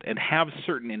independent and have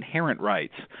certain inherent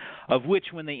rights, of which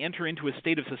when they enter into a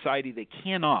state of society they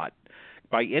cannot,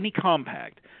 by any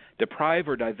compact, deprive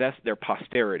or divest their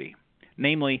posterity,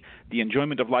 namely the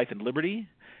enjoyment of life and liberty,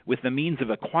 with the means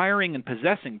of acquiring and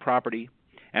possessing property,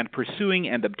 and pursuing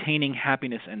and obtaining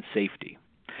happiness and safety.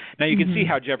 Now, you can see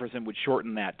how Jefferson would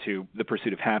shorten that to the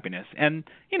pursuit of happiness. And,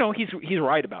 he's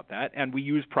right about that, and we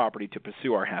use property to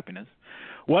pursue our happiness.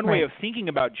 One way of thinking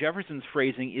about Jefferson's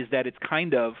phrasing is that it's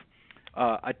kind of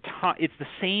it's the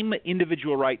same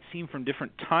individual right seen from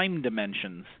different time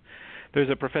dimensions. There's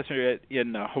a professor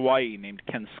in Hawaii named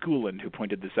Ken Schooland who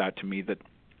pointed this out to me, that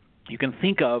you can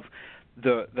think of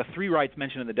the three rights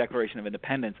mentioned in the Declaration of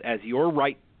Independence as your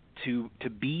right to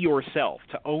be yourself,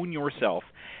 to own yourself,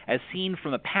 as seen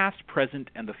from the past, present,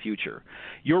 and the future.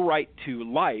 Your right to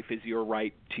life is your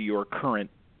right to your current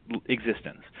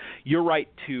existence. Your right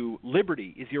to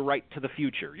liberty is your right to the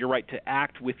future, your right to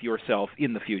act with yourself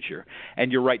in the future.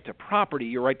 And your right to property,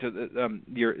 your right to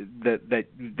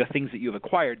the things that you've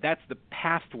acquired, that's the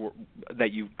past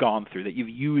that you've gone through, that you've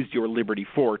used your liberty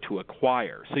for to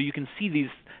acquire. So you can see these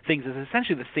things as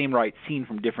essentially the same right seen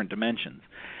from different dimensions.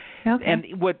 Okay.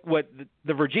 And what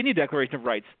the Virginia Declaration of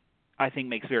Rights, I think,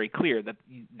 makes very clear, that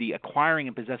the acquiring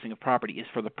and possessing of property is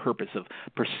for the purpose of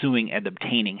pursuing and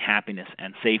obtaining happiness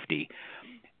and safety.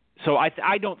 So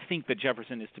I don't think that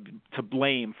Jefferson is to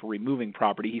blame for removing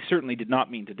property. He certainly did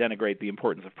not mean to denigrate the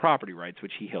importance of property rights,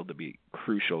 which he held to be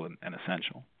crucial and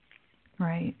essential.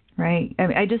 Right.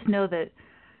 I just know that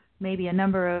maybe a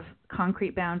number of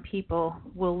concrete-bound people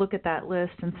will look at that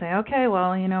list and say, okay,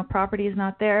 well, property is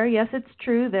not there. Yes, it's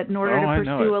true that in order to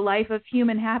pursue a life of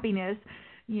human happiness,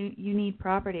 you need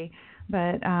property.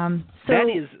 But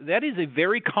that is a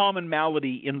very common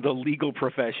malady in the legal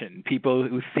profession, people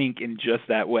who think in just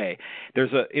that way.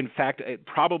 In fact,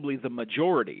 probably the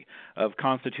majority of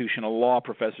constitutional law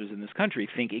professors in this country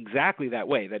think exactly that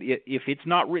way, that if it's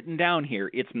not written down here,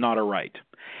 it's not a right.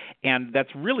 And that's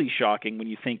really shocking when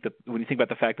you think about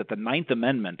the fact that the Ninth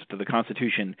Amendment to the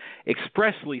Constitution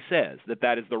expressly says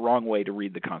that is the wrong way to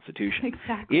read the Constitution.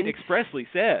 Exactly. It expressly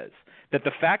says that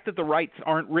the fact that the rights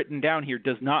aren't written down here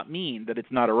does not mean that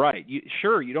it's not a right.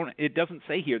 It doesn't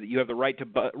say here that you have the right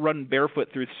to run barefoot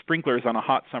through sprinklers on a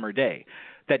hot summer day.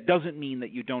 That doesn't mean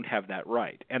that you don't have that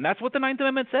right. And that's what the Ninth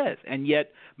Amendment says. And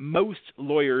yet most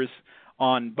lawyers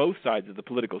on both sides of the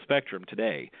political spectrum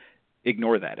today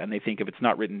ignore that, and they think if it's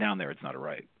not written down there, it's not a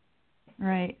right.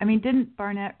 Right. I mean, didn't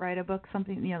Barnett write a book,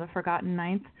 something, The Forgotten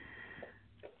Ninth?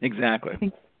 Exactly. I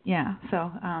think, yeah.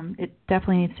 So it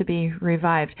definitely needs to be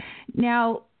revived.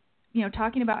 Now,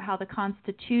 talking about how the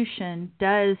Constitution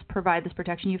does provide this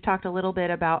protection, you've talked a little bit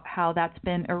about how that's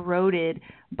been eroded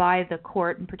by the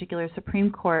court, in particular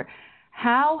Supreme Court.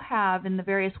 How have, in the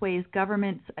various ways,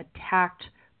 governments attacked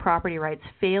property rights,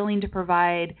 failing to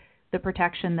provide the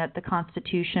protection that the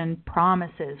Constitution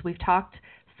promises? We've talked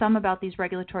some about these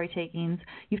regulatory takings.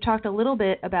 You've talked a little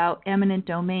bit about eminent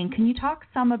domain. Can you talk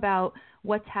some about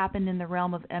what's happened in the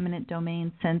realm of eminent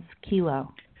domain since Kelo?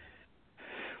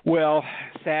 Well,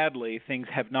 sadly, things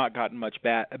have not gotten much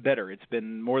better. It's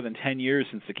been more than 10 years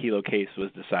since the Kelo case was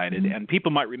decided, and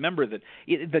people might remember that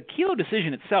the Kelo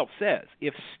decision itself says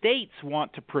if states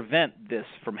want to prevent this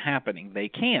from happening, they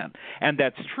can. And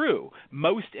that's true.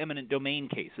 Most eminent domain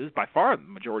cases, by far the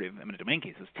majority of eminent domain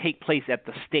cases, take place at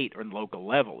the state or local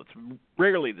level. It's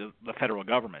rarely the federal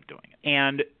government doing it.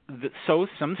 And so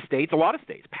some states, a lot of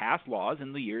states, passed laws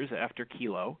in the years after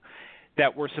Kelo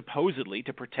that were supposedly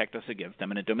to protect us against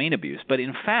eminent domain abuse. But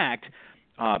in fact,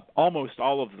 almost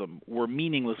all of them were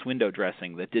meaningless window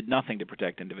dressing that did nothing to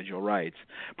protect individual rights.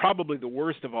 Probably the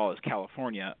worst of all is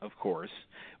California, of course,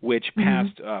 which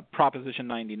passed Proposition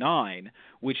 99,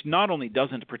 which not only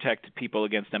doesn't protect people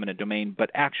against eminent domain,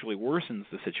 but actually worsens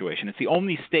the situation. It's the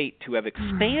only state to have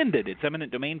expanded its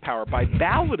eminent domain power by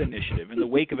ballot initiative in the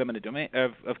wake of eminent domain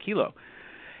of Kelo.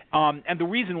 And the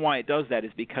reason why it does that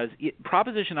is because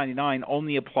Proposition 99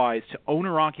 only applies to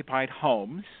owner-occupied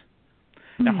homes.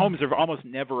 Now, homes are almost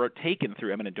never taken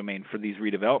through eminent domain for these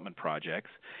redevelopment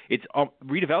projects.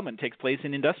 Redevelopment takes place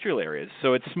in industrial areas,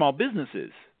 so it's small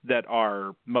businesses that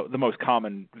are the most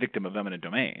common victim of eminent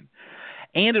domain.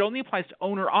 And it only applies to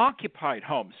owner-occupied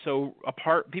homes, so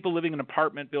people living in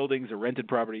apartment buildings or rented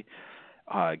property.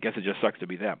 I guess it just sucks to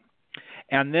be them.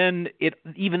 And then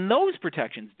even those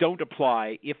protections don't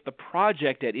apply if the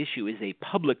project at issue is a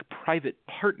public-private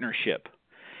partnership.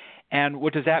 And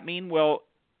what does that mean? Well,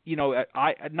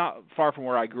 not far from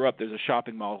where I grew up, there's a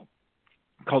shopping mall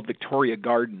called Victoria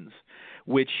Gardens,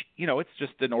 which, it's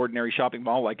just an ordinary shopping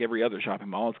mall like every other shopping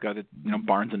mall. It's got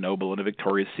Barnes & Noble and a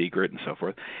Victoria's Secret and so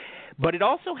forth. But it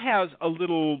also has a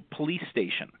little police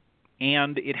station,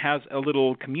 and it has a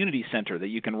little community center that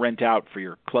you can rent out for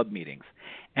your club meetings.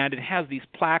 And it has these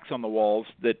plaques on the walls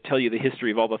that tell you the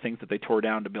history of all the things that they tore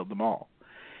down to build the mall.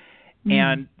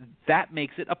 And that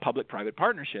makes it a public-private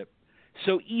partnership.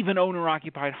 So even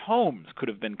owner-occupied homes could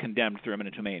have been condemned through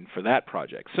eminent domain for that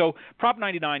project. So Prop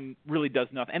 99 really does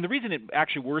nothing. And the reason it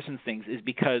actually worsens things is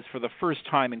because for the first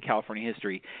time in California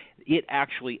history, it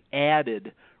actually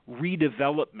added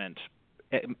redevelopment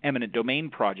eminent domain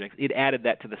projects. It added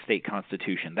that to the state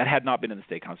constitution. That had not been in the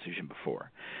state constitution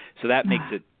before. So that makes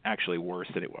it actually worse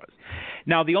than it was.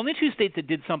 Now, the only two states that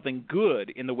did something good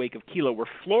in the wake of Kelo were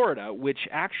Florida, which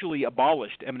actually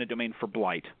abolished eminent domain for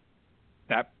blight.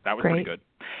 That was pretty good.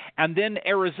 And then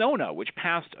Arizona, which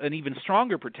passed an even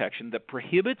stronger protection that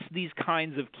prohibits these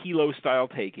kinds of Kelo-style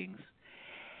takings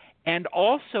and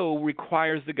also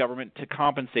requires the government to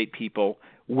compensate people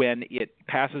when it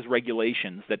passes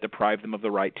regulations that deprive them of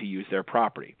the right to use their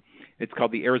property. It's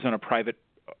called the Arizona Private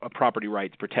Property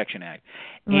Rights Protection Act.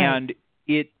 And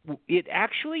it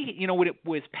actually, when it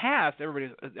was passed,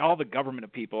 all the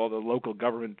government people, all the local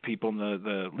government people, and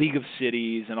the League of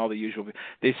Cities, and all the usual,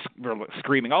 they were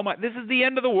screaming, "Oh my! This is the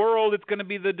end of the world! It's going to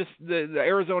be the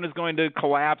Arizona is going to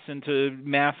collapse into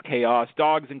mass chaos,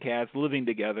 dogs and cats living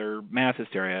together, mass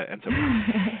hysteria, and so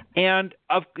forth." And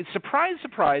surprise,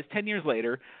 surprise! 10 years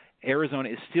later, Arizona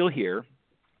is still here,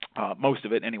 most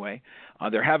of it anyway.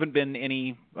 There haven't been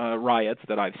any riots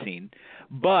that I've seen,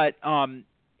 but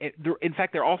in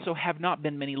fact, there also have not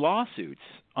been many lawsuits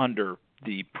under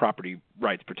the Property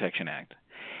Rights Protection Act.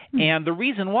 And the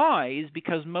reason why is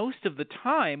because most of the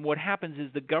time what happens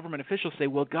is the government officials say,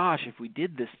 well, gosh, if we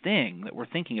did this thing that we're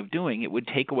thinking of doing, it would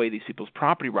take away these people's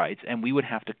property rights and we would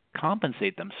have to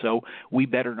compensate them, so we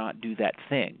better not do that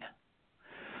thing.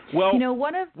 Well,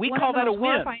 we call that a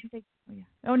win.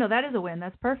 Oh, no, that is a win.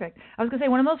 That's perfect. I was going to say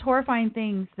one of those horrifying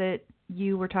things that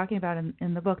you were talking about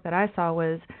in the book that I saw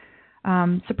was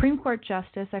Supreme Court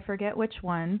Justice, I forget which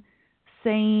one,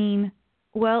 saying,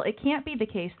 well, it can't be the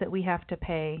case that we have to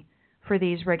pay for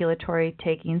these regulatory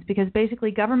takings because basically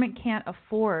government can't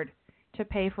afford to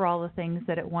pay for all the things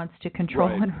that it wants to control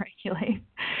and regulate.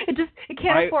 It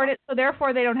can't afford it, so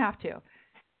therefore they don't have to.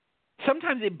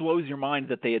 Sometimes it blows your mind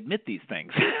that they admit these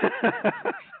things.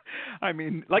 I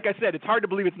mean, like I said, it's hard to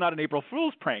believe it's not an April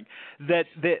Fool's prank. That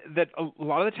a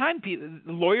lot of the time,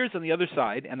 lawyers on the other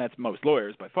side, and that's most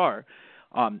lawyers by far,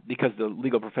 because the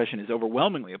legal profession is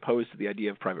overwhelmingly opposed to the idea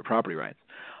of private property rights.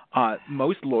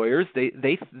 Most lawyers,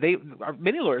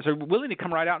 many lawyers are willing to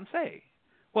come right out and say,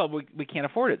 well, we can't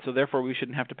afford it, so therefore we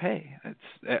shouldn't have to pay.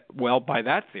 Well, by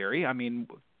that theory, I mean,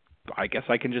 I guess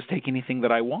I can just take anything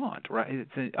that I want, right?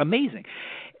 It's amazing.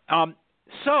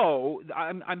 So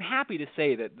I'm happy to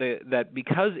say that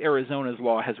because Arizona's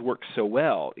law has worked so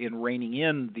well in reining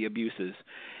in the abuses,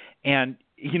 and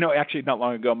actually not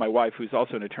long ago, my wife, who's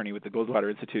also an attorney with the Goldwater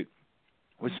Institute,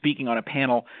 was speaking on a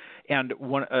panel, and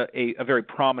a very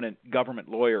prominent government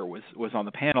lawyer was on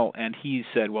the panel, and he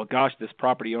said, "Well, gosh, this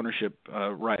Property Ownership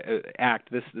Act,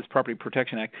 this Property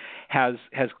Protection Act, has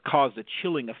caused a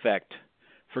chilling effect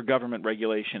for government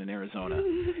regulation in Arizona."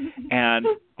 And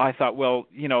I thought, well,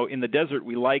 in the desert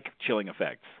we like chilling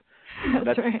effects.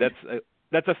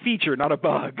 That's a feature, not a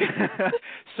bug.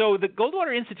 So the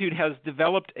Goldwater Institute has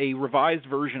developed a revised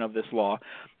version of this law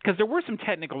because there were some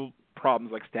technical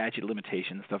problems like statute of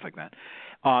limitations, stuff like that.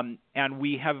 And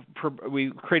we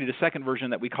created a second version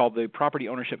that we call the Property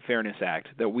Ownership Fairness Act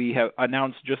that we have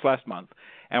announced just last month.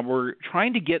 And we're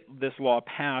trying to get this law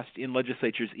passed in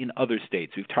legislatures in other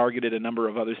states. We've targeted a number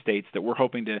of other states that we're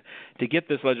hoping to get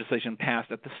this legislation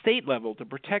passed at the state level to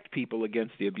protect people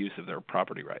against the abuse of their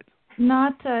property rights.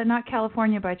 Not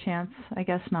California by chance. I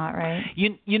guess not, right?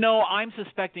 You know, I'm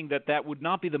suspecting that would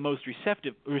not be the most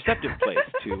receptive place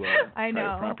to. I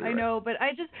know, property rights. but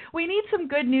we need some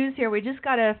good news here. We just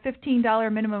got a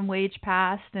 $15 minimum wage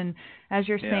passed, and as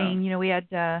you're saying, you know, we had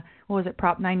what was it,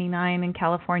 Prop 99 in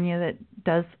California that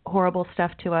does horrible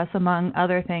stuff to us, among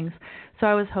other things. So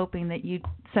I was hoping that you'd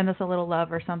send us a little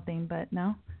love or something, but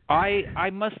no.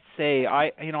 I must say,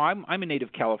 I'm a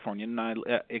native Californian, and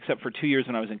except for 2 years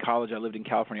when I was in college, I lived in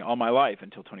California all my life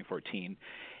until 2014.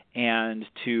 And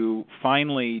to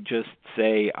finally just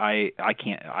say I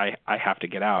have to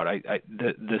get out.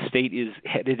 The state is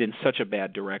headed in such a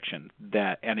bad direction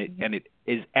and it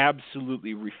is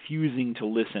absolutely refusing to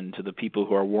listen to the people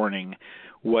who are warning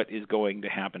what is going to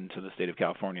happen to the state of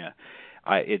California.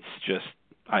 It's just.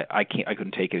 I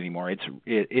couldn't take it anymore.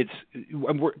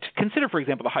 Consider, for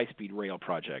example, the high-speed rail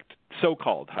project,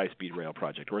 so-called high-speed rail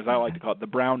project, or as I like to call it, the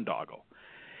Brown Doggle,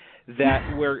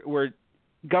 that where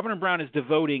Governor Brown is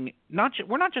devoting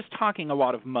we're not just talking a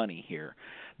lot of money here.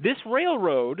 This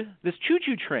railroad, this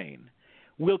choo-choo train,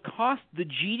 will cost the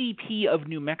GDP of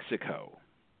New Mexico.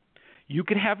 You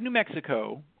could have New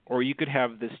Mexico, or you could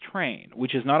have this train,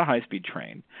 which is not a high-speed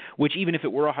train, which even if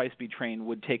it were a high-speed train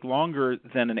would take longer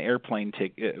than an airplane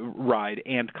ride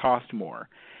and cost more.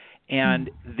 And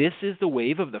this is the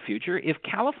wave of the future. If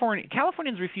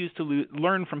Californians refuse to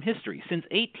learn from history, since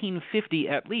 1850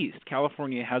 at least,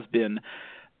 California has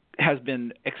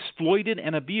been exploited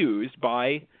and abused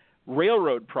by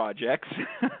railroad projects.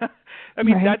 I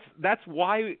mean, right. That's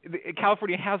why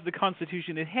California has the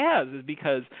Constitution it has, is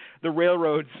because the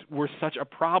railroads were such a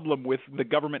problem with the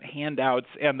government handouts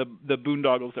and the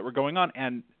boondoggles that were going on.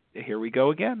 And here we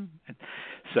go again.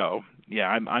 So, yeah,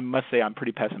 I must say I'm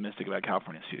pretty pessimistic about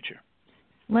California's future.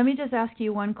 Let me just ask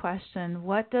you one question.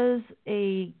 What does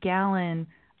a gallon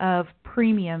of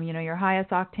premium, your highest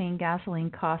octane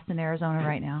gasoline, cost in Arizona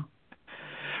right now?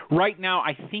 Right now,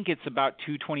 I think it's about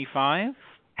 $2.25.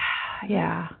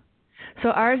 Yeah. So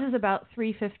ours is about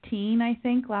 $3.15, I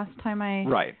think, last time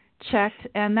I checked,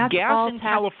 and that's gas all in taxed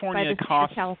California by the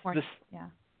costs state of California. Yeah.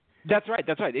 That's right.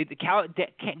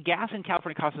 Gas in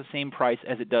California costs the same price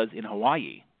as it does in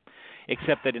Hawaii,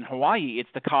 except that in Hawaii it's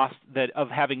the cost of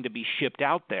having to be shipped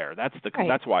out there. That's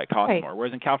why it costs more.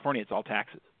 Whereas in California, it's all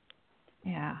taxes.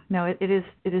 Yeah. No, it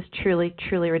is truly,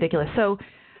 truly ridiculous. So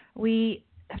we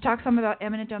have talked some about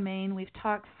eminent domain. We've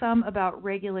talked some about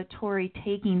regulatory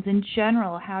takings. In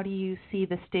general, how do you see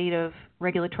the state of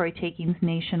regulatory takings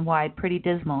nationwide? Pretty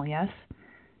dismal, yes?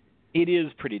 It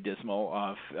is pretty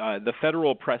dismal. The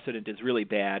federal precedent is really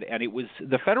bad, and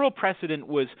the federal precedent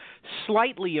was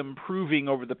slightly improving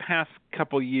over the past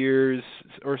couple years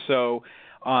or so,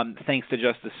 thanks to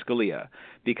Justice Scalia,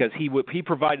 because he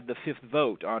provided the fifth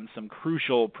vote on some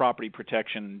crucial property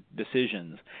protection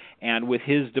decisions. And with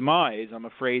his demise, I'm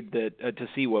afraid that to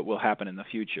see what will happen in the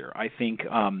future. I think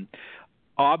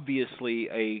obviously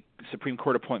a Supreme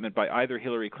Court appointment by either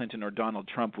Hillary Clinton or Donald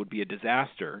Trump would be a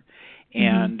disaster,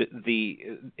 and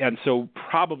so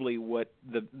probably what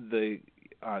the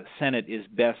Senate is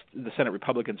best, the Senate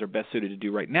Republicans are best suited to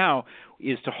do right now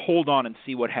is to hold on and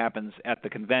see what happens at the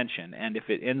convention. And if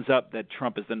it ends up that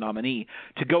Trump is the nominee,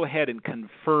 to go ahead and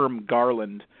confirm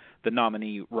Garland the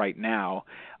nominee right now,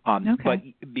 but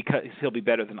because he'll be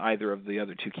better than either of the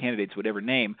other two candidates would ever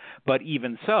name. But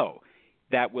even so,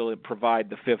 that will provide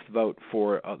the fifth vote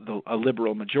for a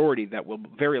liberal majority that will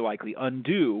very likely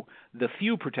undo the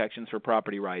few protections for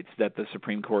property rights that the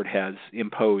Supreme Court has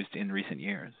imposed in recent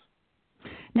years.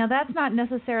 Now, that's not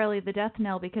necessarily the death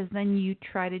knell, because then you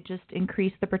try to just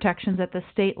increase the protections at the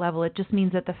state level. It just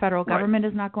means that the federal government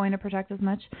is not going to protect as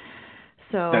much.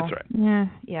 So that's right.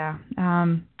 Yeah.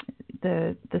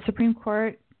 The Supreme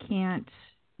Court can't,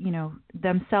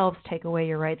 themselves take away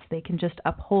your rights. They can just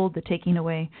uphold the taking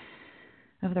away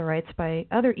of the rights by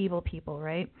other evil people,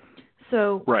 right?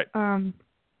 So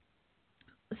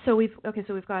So we've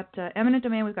got eminent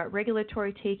domain, we've got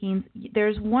regulatory takings.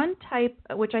 There's one type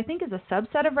which I think is a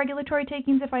subset of regulatory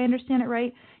takings, if I understand it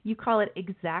right. You call it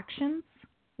exactions.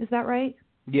 Is that right?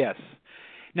 Yes.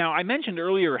 Now, I mentioned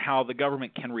earlier how the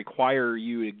government can require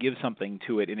you to give something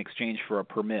to it in exchange for a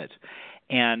permit.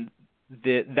 And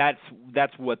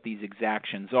that's what these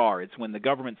exactions are. It's when the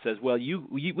government says, well,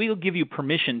 we'll give you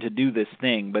permission to do this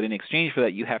thing, but in exchange for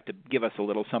that, you have to give us a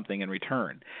little something in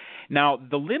return. Now,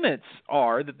 the limits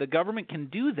are that the government can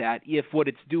do that if what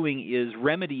it's doing is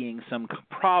remedying some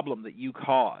problem that you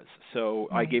cause. So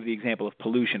I gave the example of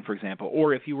pollution, for example,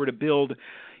 or if you were to build,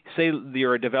 say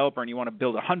you're a developer and you want to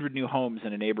build 100 new homes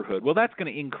in a neighborhood, well, that's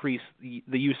going to increase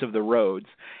the use of the roads.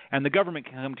 And the government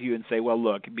can come to you and say, well,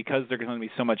 look, because there's going to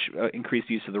be so much increased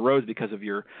use of the roads because of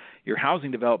your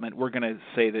housing development, we're going to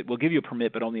say that we'll give you a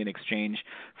permit, but only in exchange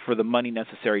for the money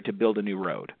necessary to build a new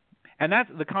road. And that's,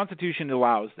 the Constitution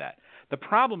allows that. The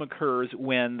problem occurs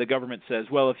when the government says,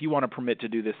 well, if you want a permit to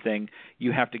do this thing,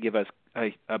 you have to give us a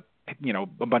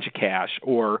bunch of cash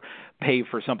or pay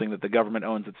for something that the government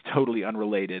owns that's totally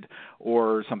unrelated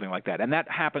or something like that. And that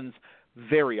happens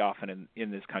very often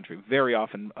in this country. Very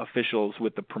often officials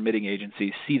with the permitting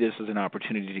agencies see this as an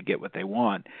opportunity to get what they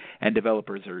want, and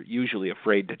developers are usually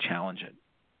afraid to challenge it.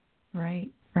 Right.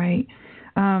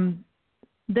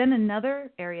 Then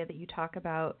another area that you talk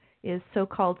about is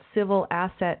so-called civil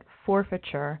asset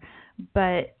forfeiture.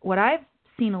 But what I've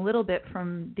seen a little bit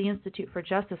from the Institute for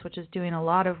Justice, which is doing a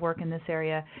lot of work in this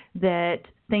area, that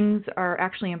things are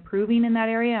actually improving in that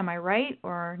area. Am I right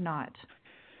or not?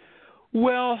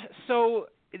 Well, so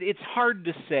it's hard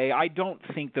to say. I don't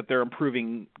think that they're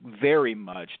improving very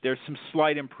much. There's some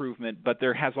slight improvement, but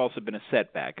there has also been a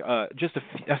setback. Just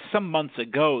some months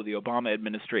ago, the Obama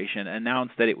administration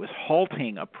announced that it was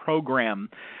halting a program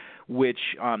which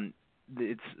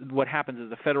what happens is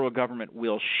the federal government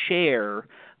will share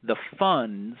the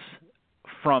funds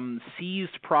from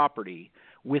seized property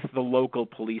with the local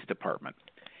police department.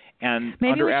 And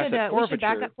maybe we should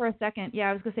back up for a second.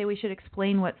 Yeah, I was going to say we should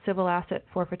explain what civil asset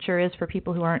forfeiture is for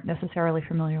people who aren't necessarily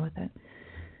familiar with it.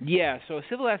 Yeah, so a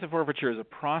civil asset forfeiture is a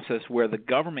process where the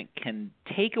government can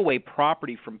take away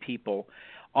property from people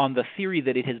on the theory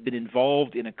that it has been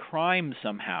involved in a crime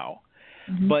somehow.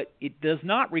 Mm-hmm. But it does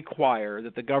not require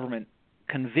that the government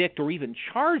convict or even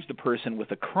charge the person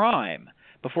with a crime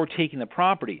before taking the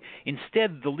property.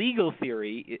 Instead, the legal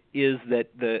theory is that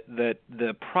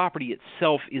the property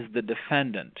itself is the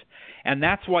defendant. And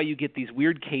that's why you get these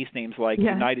weird case names like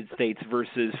United States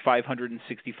versus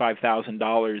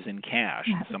 $565,000 in cash,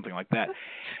 something like that.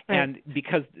 Right.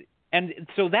 And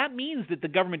so that means that the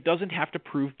government doesn't have to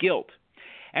prove guilt.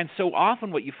 And so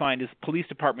often what you find is police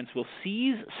departments will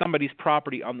seize somebody's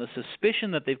property on the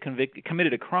suspicion that they've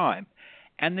committed a crime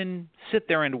and then sit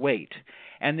there and wait.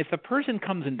 And if the person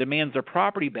comes and demands their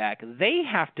property back, they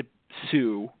have to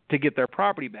sue to get their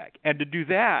property back. And to do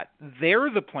that, they're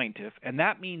the plaintiff, and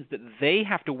that means that they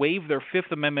have to waive their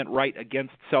Fifth Amendment right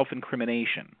against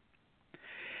self-incrimination.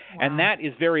 Wow. And that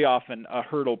is very often a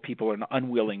hurdle people are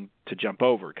unwilling to jump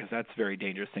over because that's a very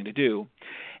dangerous thing to do.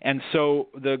 And so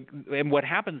what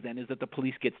happens then is that the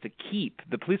police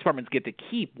departments get to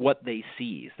keep what they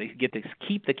seize. They get to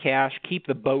keep the cash, keep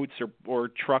the boats or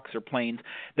trucks or planes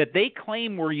that they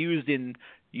claim were used in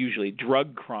usually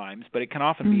drug crimes, but it can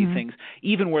often be things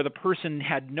even where the person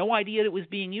had no idea it was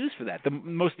being used for that. The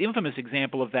most infamous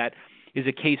example of that is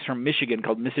a case from Michigan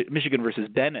called Michigan versus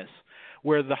Dennis,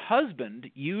 where the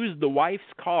husband used the wife's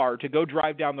car to go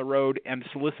drive down the road and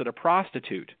solicit a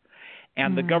prostitute,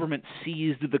 and the government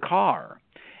seized the car.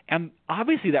 And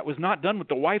obviously that was not done with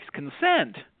the wife's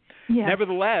consent. Yes.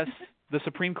 Nevertheless, the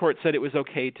Supreme Court said it was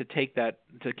okay to take the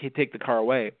car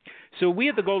away. So we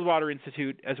at the Goldwater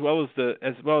Institute, as well as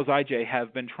IJ,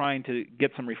 have been trying to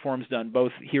get some reforms done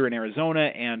both here in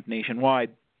Arizona and nationwide.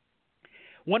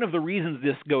 One of the reasons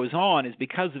this goes on is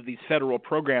because of these federal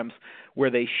programs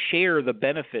where they share the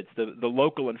benefits. The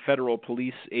local and federal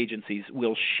police agencies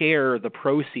will share the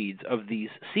proceeds of these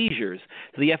seizures.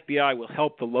 So the FBI will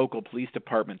help the local police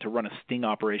department to run a sting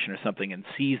operation or something and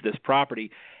seize this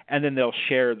property, and then they'll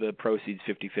share the proceeds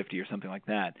 50-50 or something like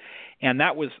that. And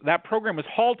that program was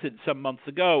halted some months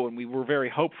ago, and we were very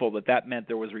hopeful that meant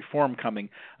there was reform coming.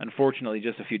 Unfortunately,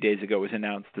 just a few days ago it was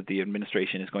announced that the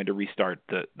administration is going to restart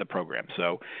the program.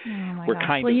 So we're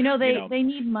kind of... Well, they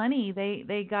need money.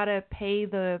 They got to pay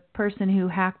the person who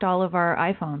hacked all of our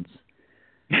iPhones.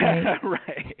 Right?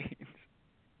 Right.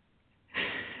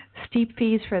 Steep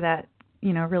fees for that,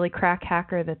 really crack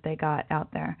hacker that they got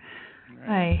out there.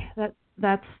 Right.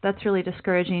 That's really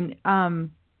discouraging.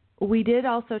 We did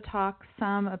also talk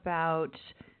some about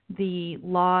the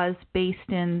laws based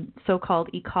in so-called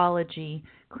ecology,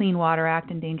 Clean Water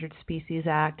Act, Endangered Species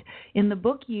Act. In the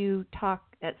book, you talk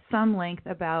at some length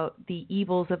about the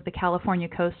evils of the California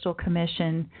Coastal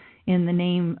Commission in the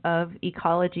name of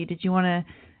ecology. Did you want to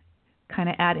kind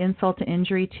of add insult to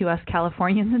injury to us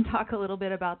Californians and talk a little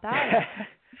bit about that?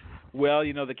 Well,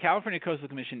 the California Coastal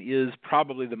Commission is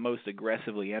probably the most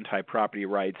aggressively anti-property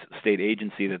rights state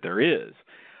agency that there is.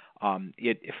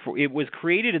 It was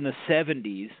created in the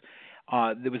 70s.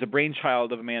 There was a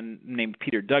brainchild of a man named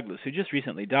Peter Douglas, who just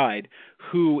recently died,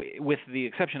 who, with the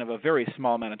exception of a very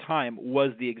small amount of time,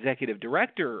 was the executive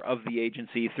director of the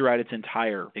agency throughout its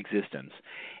entire existence.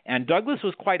 And Douglas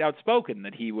was quite outspoken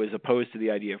that he was opposed to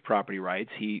the idea of property rights.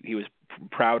 He was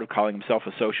proud of calling himself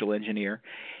a social engineer.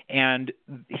 And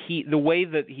the way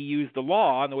that he used the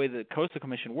law and the way that the Coastal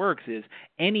Commission works is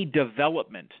any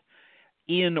development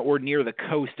in or near the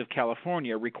coast of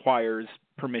California requires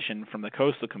permission from the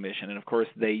Coastal Commission, and of course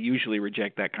they usually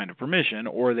reject that kind of permission,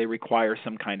 or they require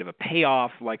some kind of a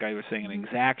payoff, like I was saying, an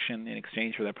exaction in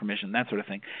exchange for that permission, that sort of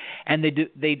thing. And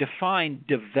they define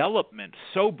development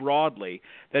so broadly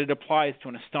that it applies to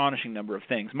an astonishing number of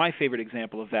things. My favorite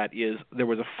example of that is there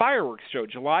was a fireworks show,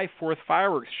 July 4th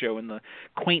fireworks show in the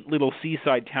quaint little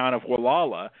seaside town of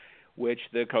Gualala, which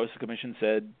the Coastal Commission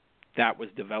said that was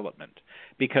development,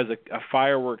 because a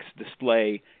fireworks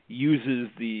display uses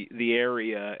the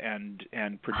area and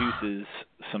produces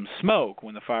some smoke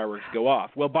when the fireworks go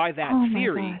off. Well, by that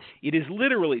theory, it is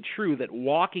literally true that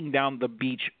walking down the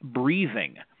beach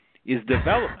breathing is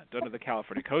development under the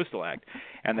California Coastal Act,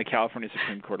 and the California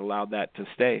Supreme Court allowed that to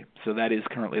stay. So that is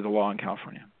currently the law in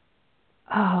California.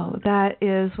 Oh, that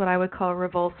is what I would call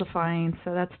revulsifying,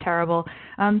 so that's terrible.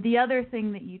 The other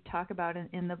thing that you talk about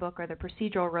in the book are the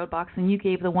procedural roadblocks, and you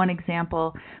gave the one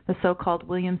example, the so-called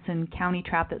Williamson County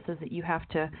trap, that says that you have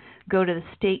to go to the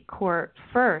state court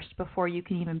first before you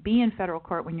can even be in federal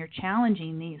court when you're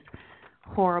challenging these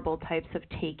horrible types of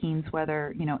takings,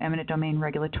 whether, eminent domain,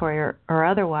 regulatory, or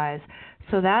otherwise.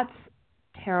 So that's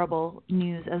terrible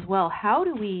news as well. How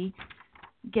do we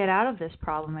get out of this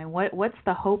problem, and what's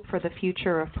the hope for the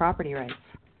future of property rights?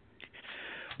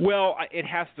 Well, it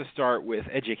has to start with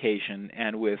education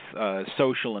and with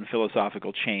social and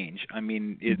philosophical change. I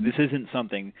mean, this isn't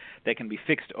something that can be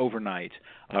fixed overnight.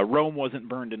 Rome wasn't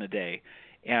burned in a day.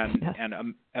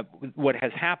 And what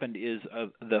has happened is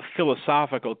the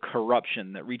philosophical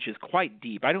corruption that reaches quite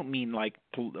deep. I don't mean like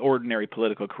ordinary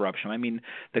political corruption. I mean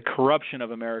the corruption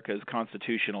of America's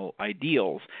constitutional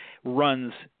ideals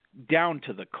runs down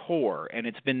to the core, and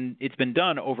it's been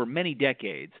done over many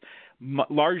decades,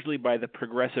 largely by the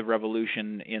progressive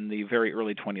revolution in the very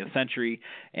early 20th century,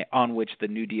 on which the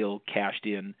New Deal cashed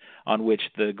in, on which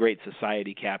the Great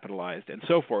Society capitalized, and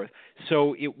so forth.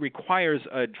 So it requires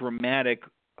a dramatic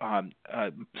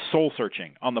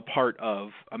soul-searching on the part of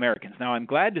Americans. Now, I'm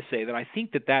glad to say that I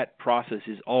think that process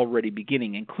is already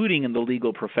beginning, including in the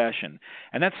legal profession.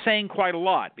 And that's saying quite a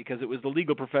lot, because it was the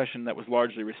legal profession that was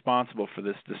largely responsible for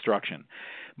this destruction.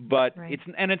 But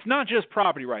it's not just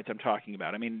property rights I'm talking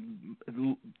about. I mean,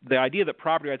 the idea that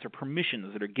property rights are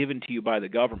permissions that are given to you by the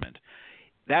government,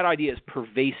 that idea is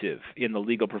pervasive in the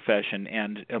legal profession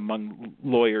and among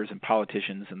lawyers and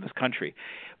politicians in this country.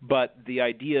 But the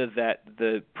idea that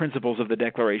the principles of the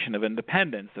Declaration of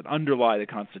Independence that underlie the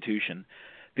Constitution,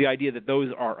 the idea that those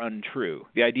are untrue,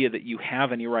 the idea that you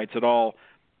have any rights at all,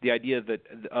 the idea that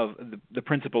of the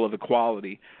principle of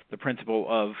equality, the principle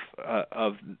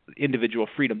of individual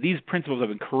freedom, these principles have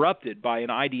been corrupted by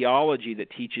an ideology that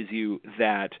teaches you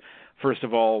that, first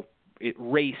of all,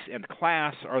 race and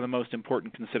class are the most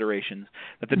important considerations,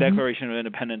 that the Declaration of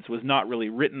Independence was not really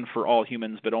written for all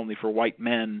humans but only for white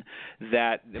men,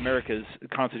 that America's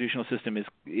constitutional system is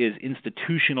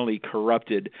institutionally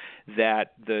corrupted,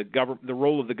 that the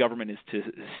role of the government is to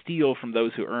steal from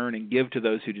those who earn and give to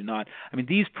those who do not. I mean,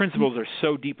 these principles are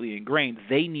so deeply ingrained,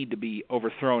 they need to be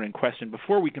overthrown and questioned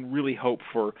before we can really hope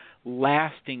for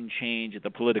lasting change at the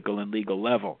political and legal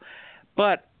level.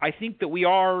 But I think that we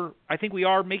are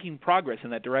making progress in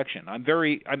that direction.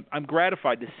 I'm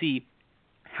gratified to see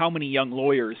how many young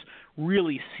lawyers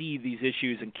really see these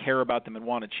issues and care about them and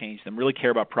want to change them, really care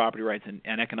about property rights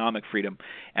and economic freedom,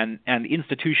 and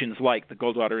institutions like the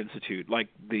Goldwater Institute, like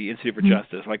the Institute for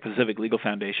Justice, like Pacific Legal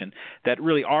Foundation, that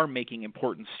really are making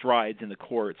important strides in the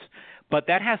courts. But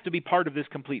that has to be part of this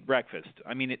complete breakfast.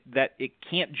 I mean, it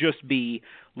can't just be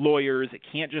lawyers, it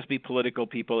can't just be political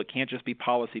people, it can't just be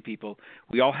policy people.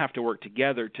 We all have to work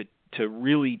together to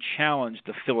really challenge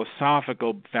the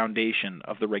philosophical foundation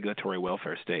of the regulatory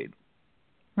welfare state.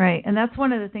 Right, and that's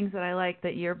one of the things that I like,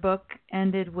 that your book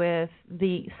ended with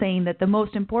saying that the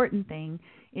most important thing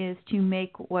is to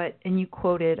make and you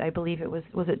quoted, I believe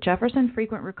was it Jefferson,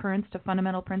 frequent recurrence to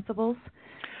fundamental principles?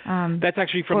 That's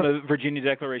actually from the Virginia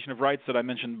Declaration of Rights that I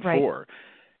mentioned before. Right.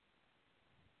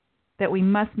 That we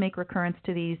must make recurrence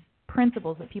to these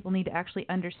principles, that people need to actually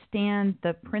understand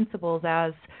the principles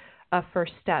as a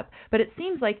first step. But it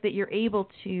seems like that you're able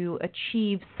to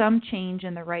achieve some change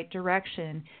in the right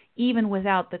direction, even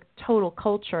without the total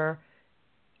culture,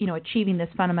 achieving this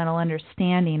fundamental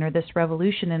understanding or this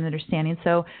revolution in understanding.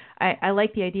 So I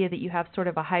like the idea that you have sort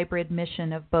of a hybrid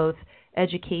mission of both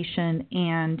education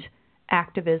and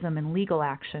activism and legal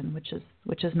action,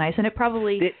 which is nice, and it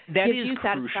probably that gives is you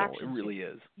crucial. satisfaction. It really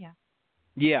is. Yeah.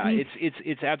 Yeah,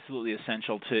 it's absolutely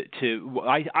essential to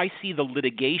I see the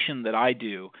litigation that I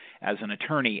do as an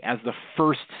attorney as the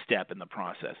first step in the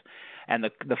process. And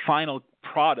the final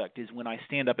product is when I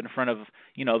stand up in front of,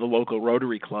 the local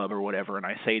Rotary Club or whatever, and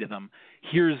I say to them,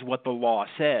 here's what the law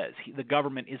says. The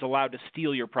government is allowed to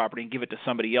steal your property and give it to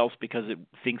somebody else because it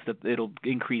thinks that it'll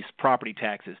increase property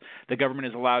taxes. The government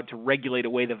is allowed to regulate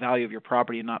away the value of your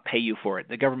property and not pay you for it.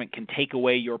 The government can take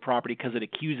away your property because it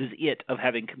accuses it of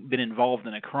having been involved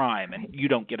in a crime, and you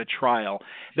don't get a trial.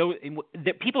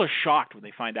 People are shocked when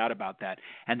they find out about that,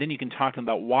 and then you can talk to them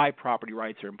about why property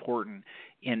rights are important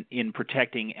in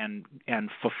protecting and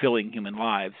fulfilling human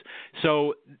lives.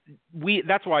 So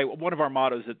that's why one of our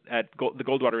mottos at the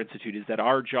Goldwater Institute is that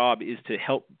our job is to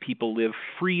help people live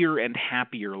freer and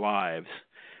happier lives.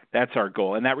 That's our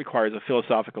goal, and that requires a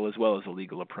philosophical as well as a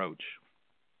legal approach.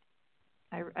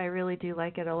 I really do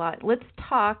like it a lot. Let's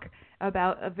talk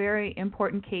about a very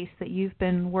important case that you've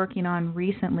been working on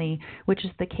recently, which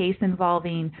is the case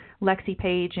involving Lexi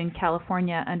Page in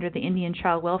California under the Indian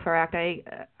Child Welfare Act.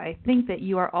 I think that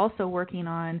you are also working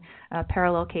on a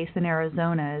parallel case in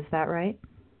Arizona. Is that right?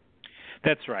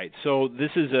 That's right. So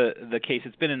this is the case.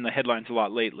 It's been in the headlines a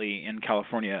lot lately in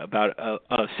California about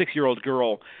a 6-year-old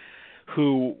girl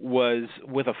who was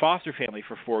with a foster family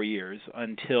for 4 years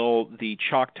until the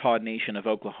Choctaw Nation of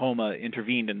Oklahoma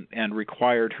intervened and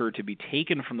required her to be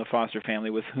taken from the foster family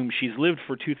with whom she's lived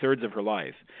for 2/3 of her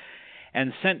life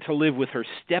and sent to live with her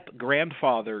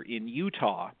step-grandfather in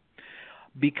Utah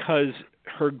because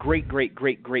her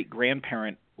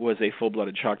great-great-great-great-grandparent was a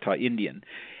full-blooded Choctaw Indian.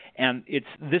 And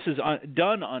this is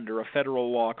done under a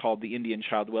federal law called the Indian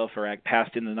Child Welfare Act,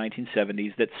 passed in the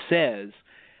 1970s, that says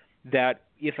that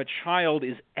if a child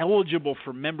is eligible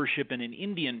for membership in an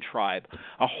Indian tribe,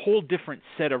 a whole different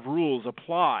set of rules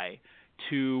apply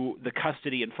to the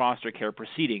custody and foster care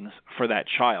proceedings for that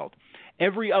child.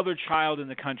 Every other child in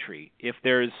the country, if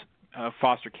there's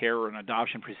foster care or an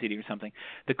adoption proceeding or something,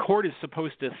 the court is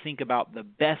supposed to think about the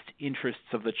best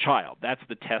interests of the child. That's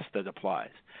the test that applies.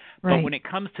 Right. But when it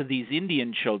comes to these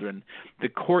Indian children, the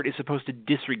court is supposed to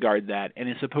disregard that and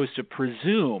is supposed to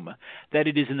presume that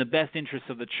it is in the best interest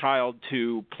of the child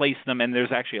to place them, and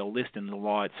there's actually a list in the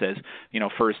law. It says,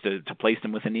 first to place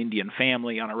them with an Indian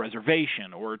family on a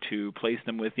reservation or to place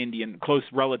them with Indian close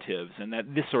relatives and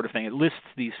that this sort of thing. It lists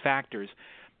these factors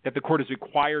that the court is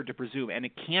required to presume, and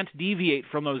it can't deviate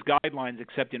from those guidelines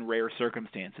except in rare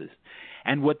circumstances.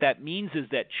 And what that means is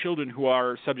that children who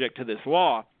are subject to this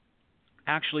law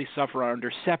actually suffer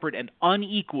under separate and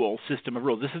unequal system of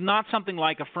rules. This is not something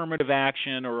like affirmative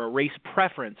action or a race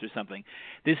preference or something.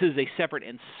 This is a separate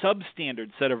and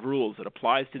substandard set of rules that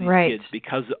applies to these kids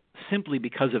simply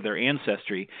because of their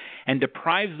ancestry and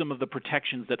deprives them of the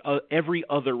protections that every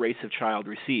other race of child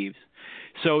receives.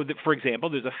 So, for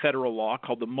example, there's a federal law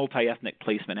called the Multi-Ethnic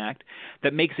Placement Act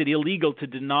that makes it illegal to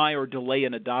deny or delay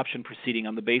an adoption proceeding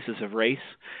on the basis of race.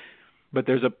 But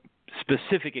there's a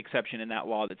specific exception in that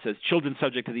law that says children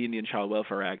subject to the Indian Child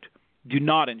Welfare Act do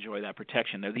not enjoy that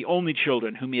protection. They're the only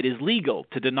children whom it is legal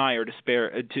to deny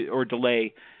or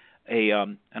delay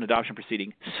an adoption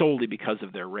proceeding solely because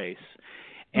of their race.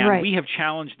 And we have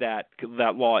challenged that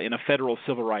law in a federal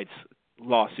civil rights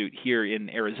lawsuit here in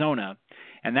Arizona.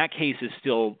 And that case is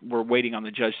still, we're waiting on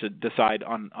the judge to decide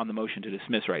on the motion to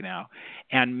dismiss right now.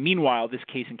 And meanwhile, this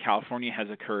case in California has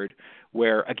occurred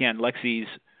where, again, she's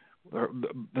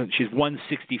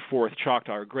 1/64th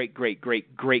Choctaw. Her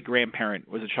great-great-great-great-grandparent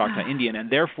was a Choctaw Indian, and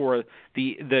therefore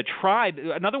the tribe,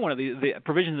 another one of the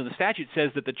provisions in the statute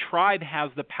says that the tribe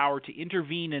has the power to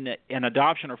intervene in an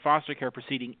adoption or foster care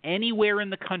proceeding anywhere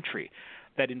in the country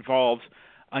that involves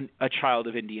a child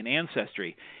of Indian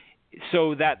ancestry.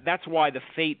 So that's why the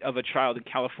fate of a child in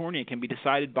California can be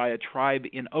decided by a tribe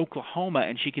in Oklahoma,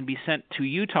 and she can be sent to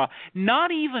Utah,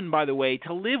 not even, by the way,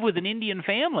 to live with an Indian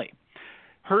family.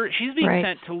 She's being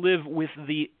sent to live with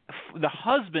the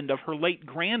husband of her late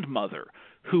grandmother,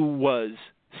 who was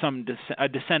a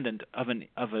descendant of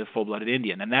a full-blooded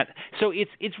Indian, and so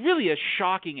it's really a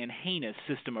shocking and heinous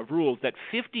system of rules that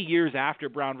 50 years after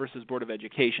Brown versus Board of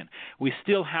Education, we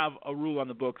still have a rule on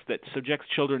the books that subjects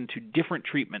children to different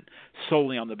treatment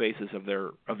solely on the basis of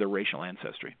their racial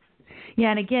ancestry.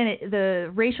 Yeah, and again,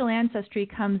 the racial ancestry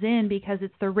comes in because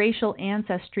it's the racial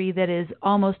ancestry that is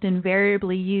almost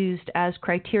invariably used as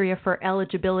criteria for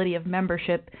eligibility of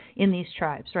membership in these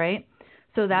tribes, right?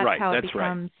 So that's right, how it that's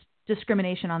becomes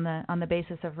discrimination on the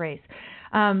basis of race.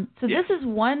 So yes. This is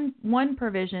one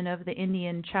provision of the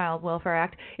Indian Child Welfare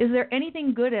Act. Is there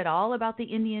anything good at all about the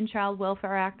Indian Child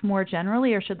Welfare Act more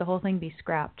generally, or should the whole thing be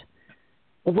scrapped?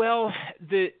 Well,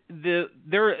 it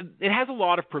has a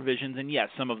lot of provisions, and yes,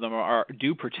 some of them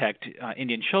do protect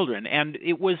Indian children. And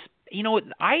it was,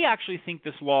 I actually think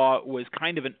this law was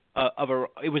kind of it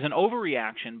was an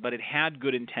overreaction, but it had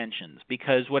good intentions,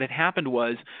 because what had happened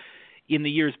was, in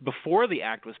the years before the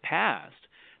act was passed,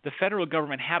 the federal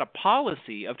government had a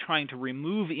policy of trying to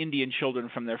remove Indian children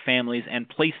from their families and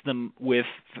place them with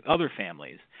other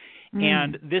families.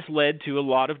 And this led to a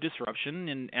lot of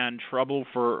disruption and trouble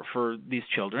for these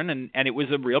children, and it was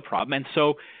a real problem. And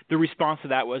so the response to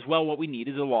that was, well, what we need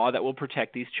is a law that will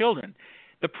protect these children.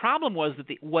 The problem was that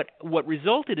what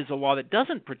resulted is a law that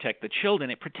doesn't protect the children,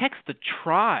 it protects the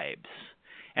tribes.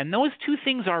 And those two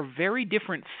things are very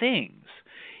different things.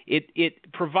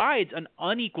 It provides an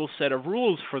unequal set of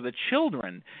rules for the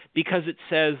children because it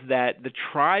says that the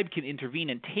tribe can intervene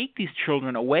and take these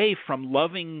children away from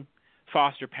loving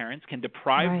foster parents, can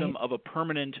deprive them of a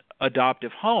permanent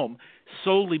adoptive home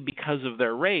solely because of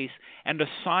their race, and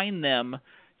assign them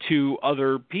to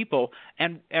other people.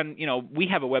 And we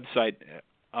have a website,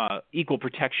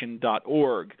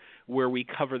 equalprotection.org, where we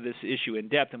cover this issue in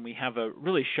depth, and we have a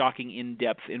really shocking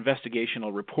in-depth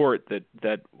investigational report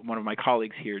that one of my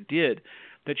colleagues here did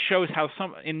that shows how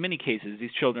in many cases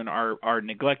these children are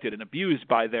neglected and abused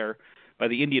by the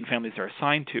Indian families they're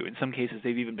assigned to. In some cases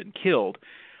they've even been killed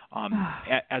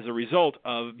as a result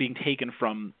of being taken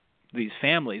from these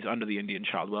families under the Indian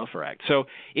Child Welfare Act. So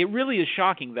it really is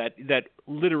shocking that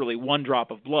literally one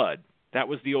drop of blood, that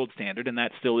was the old standard, and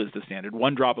that still is the standard.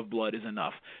 One drop of blood is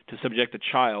enough to subject a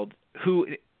child who,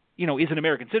 is an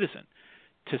American citizen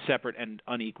to separate and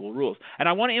unequal rules. And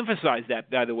I want to emphasize that,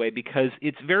 by the way, because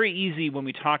it's very easy when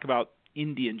we talk about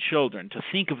Indian children to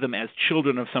think of them as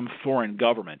children of some foreign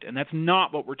government, and that's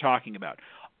not what we're talking about.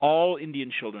 All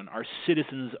Indian children are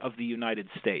citizens of the United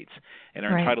States and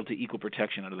are entitled to equal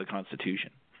protection under the Constitution.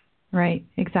 Right,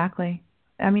 exactly.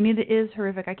 I mean, it is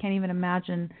horrific. I can't even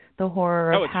imagine the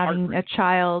horror of having a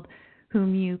child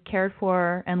whom you cared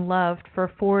for and loved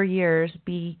for 4 years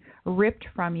be ripped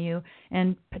from you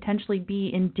and potentially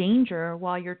be in danger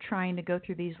while you're trying to go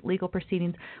through these legal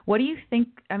proceedings. What do you think?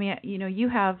 I mean, you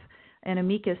have an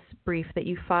amicus brief that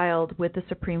you filed with the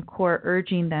Supreme Court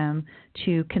urging them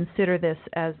to consider this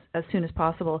as soon as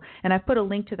possible. And I've put a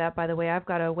link to that, by the way. I've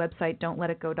got a website,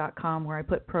 don'tletitgo.com, where I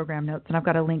put program notes, and I've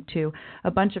got a link to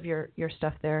a bunch of your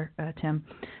stuff there, Tim.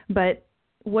 But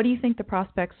what do you think the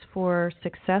prospects for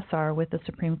success are with the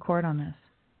Supreme Court on this?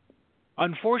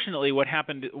 Unfortunately, what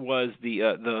happened was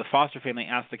the foster family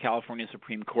asked the California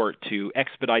Supreme Court to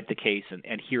expedite the case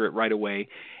and hear it right away,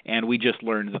 and we just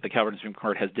learned that the California Supreme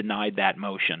Court has denied that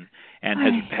motion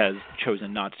and has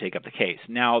chosen not to take up the case.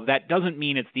 Now, that doesn't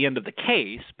mean it's the end of the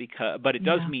case, but it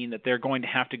does mean that they're going to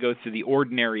have to go through the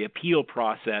ordinary appeal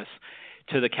process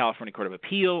to the California Court of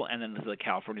Appeal, and then to the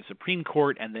California Supreme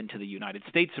Court, and then to the United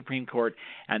States Supreme Court,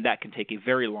 and that can take a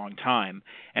very long time.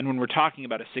 And when we're talking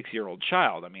about a 6-year-old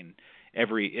child, I mean,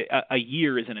 a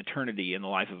year is an eternity in the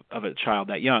life of a child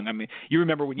that young. I mean, you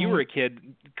remember when you were a kid,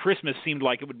 Christmas seemed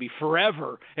like it would be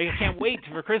forever. I can't wait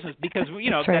for Christmas because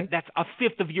that's a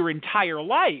fifth of your entire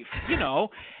life,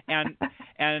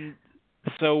 and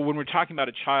so when we're talking about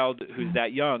a child who's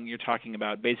that young, you're talking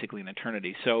about basically an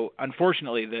eternity. So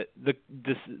unfortunately,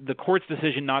 the court's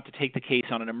decision not to take the case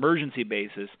on an emergency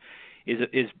basis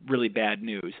is really bad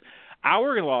news.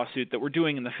 Our lawsuit that we're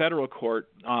doing in the federal court,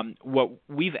 what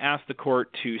we've asked the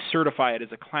court to certify it as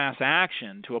a class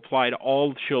action to apply to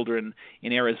all children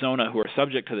in Arizona who are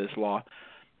subject to this law.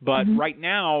 But right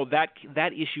now,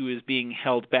 that issue is being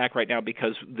held back right now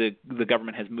because the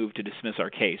government has moved to dismiss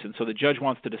our case. And so the judge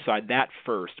wants to decide that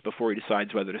first before he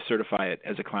decides whether to certify it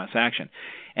as a class action.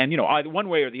 And, either one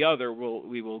way or the other,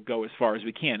 we will go as far as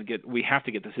we can. We have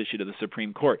to get this issue to the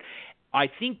Supreme Court. I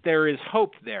think there is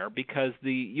hope there because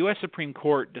the U.S. Supreme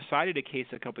Court decided a case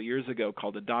a couple of years ago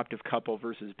called Adoptive Couple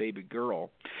versus Baby Girl.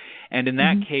 And in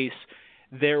that case,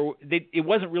 it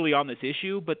wasn't really on this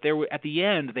issue, but at the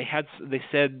end they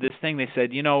said this thing. They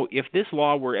said, if this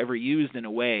law were ever used in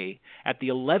a way at the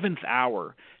 11th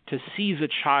hour to seize a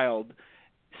child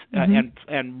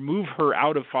and move her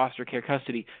out of foster care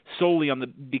custody solely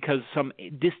because some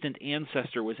distant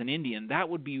ancestor was an Indian, that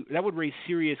would raise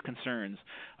serious concerns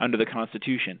under the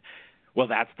Constitution. Well,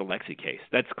 that's the Lexie case.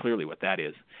 That's clearly what that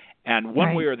is. And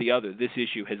one way or the other, this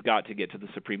issue has got to get to the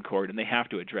Supreme Court, and they have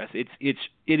to address it. It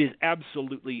is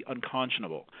absolutely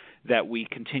unconscionable that we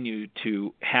continue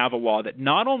to have a law that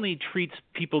not only treats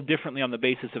people differently on the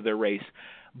basis of their race,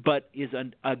 but is,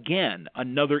 again,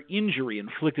 another injury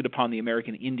inflicted upon the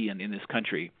American Indian in this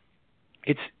country.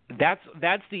 That's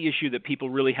the issue that people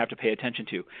really have to pay attention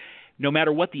to. No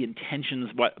matter what the intentions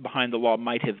behind the law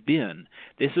might have been,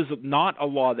 this is not a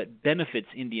law that benefits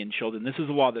Indian children. This is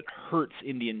a law that hurts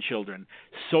Indian children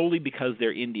solely because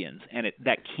they're Indians, and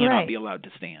that cannot be allowed to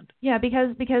stand. Yeah,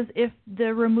 because if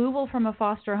the removal from a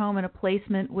foster home and a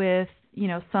placement with,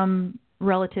 some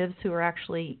relatives who are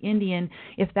actually Indian,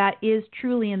 if that is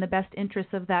truly in the best interest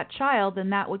of that child,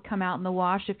 then that would come out in the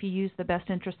wash if you use the best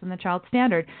interest in the child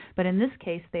standard. But in this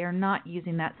case, they are not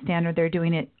using that standard. They're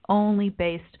doing it only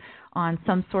based on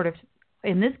some sort of,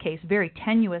 in this case, very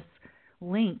tenuous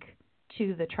link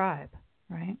to the tribe,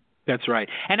 right? That's right.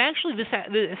 And actually, this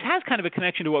has kind of a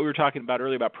connection to what we were talking about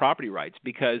earlier about property rights,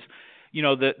 because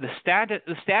the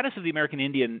status of the American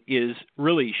Indian is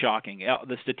really shocking.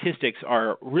 The statistics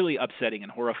are really upsetting and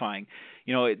horrifying.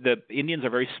 The Indians are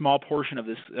a very small portion of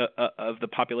of the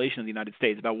population of the United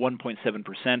States, about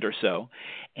 1.7% or so,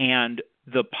 and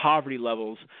the poverty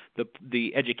levels,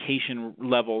 the education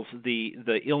levels, the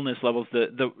illness levels,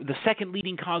 the second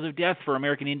leading cause of death for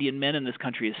American Indian men in this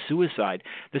country is suicide.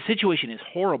 The situation is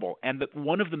horrible, and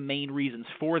one of the main reasons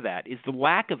for that is the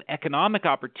lack of economic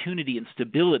opportunity and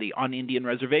stability on Indian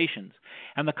reservations.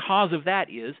 And the cause of that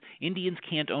is Indians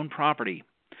can't own property.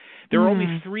 There are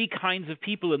only three kinds of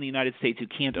people in the United States who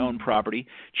can't own property: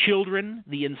 children,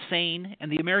 the insane, and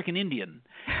the American Indian.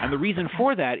 And the reason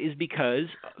for that is because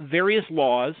various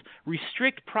laws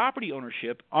restrict property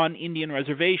ownership on Indian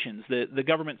reservations. The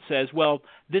government says, well,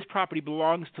 this property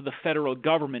belongs to the federal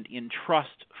government in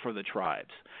trust for the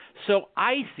tribes. So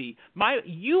I see,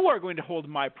 you are going to hold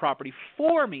my property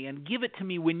for me and give it to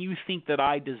me when you think that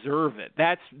I deserve it.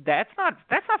 That's not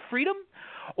freedom.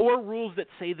 Or rules that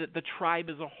say that the tribe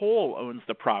as a whole owns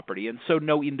the property and so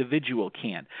no individual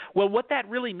can. Well, what that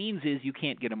really means is you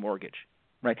can't get a mortgage,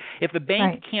 right? If the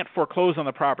bank can't foreclose on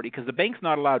the property because the bank's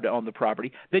not allowed to own the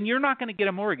property, then you're not going to get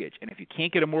a mortgage. And if you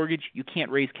can't get a mortgage, you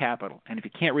can't raise capital. And if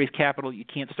you can't raise capital, you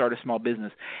can't start a small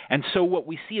business. And so what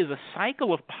we see is a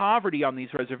cycle of poverty on these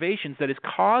reservations that is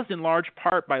caused in large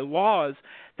part by laws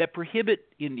that prohibit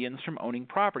Indians from owning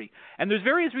property. And there's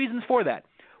various reasons for that.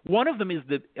 One of them is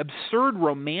the absurd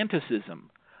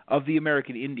romanticism of the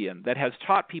American Indian that has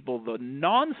taught people the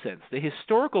nonsense, the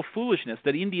historical foolishness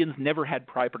that Indians never had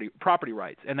property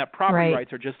rights, and that property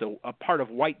rights are just a part of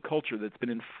white culture that's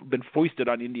been foisted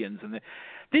on Indians. And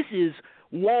this is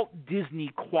Walt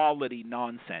Disney quality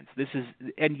nonsense.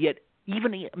 And yet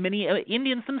even many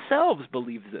Indians themselves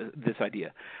believe this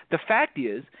idea. The fact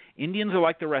is, Indians are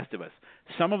like the rest of us.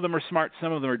 Some of them are smart,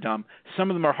 some of them are dumb, some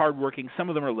of them are hardworking, some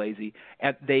of them are lazy.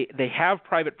 And they have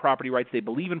private property rights, they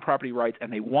believe in property rights,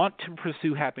 and they want to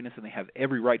pursue happiness, and they have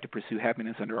every right to pursue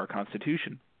happiness under our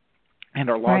Constitution. And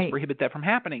our laws prohibit that from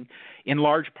happening in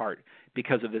large part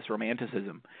because of this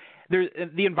romanticism.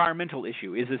 The environmental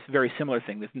issue is this very similar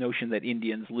thing, this notion that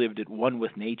Indians lived at one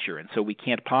with nature, and so we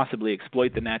can't possibly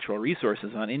exploit the natural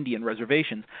resources on Indian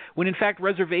reservations, when in fact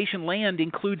reservation land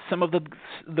includes some of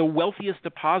the wealthiest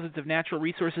deposits of natural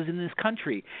resources in this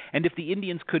country. And if the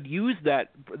Indians could use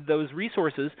those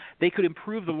resources, they could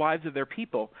improve the lives of their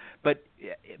people. But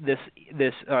this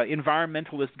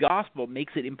environmentalist gospel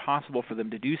makes it impossible for them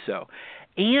to do so.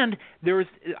 And there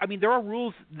are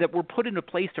rules that were put into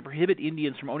place to prohibit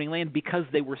Indians from owning land because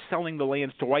they were selling the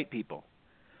lands to white people.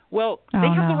 Well, they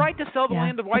have the right to sell the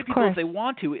land to white people if they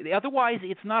want to. Otherwise,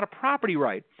 it's not a property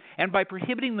right. And by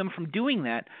prohibiting them from doing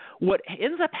that, what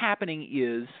ends up happening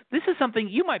is, this is something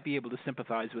you might be able to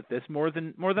sympathize with this more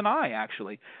than I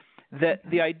actually, that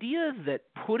the idea that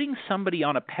putting somebody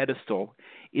on a pedestal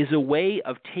is a way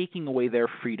of taking away their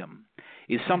freedom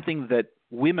is something that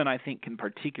women, I think, can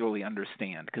particularly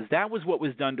understand, because that was what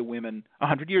was done to women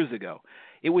 100 years ago.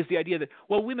 It was the idea that,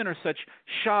 well, women are such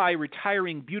shy,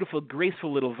 retiring, beautiful,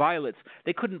 graceful little violets,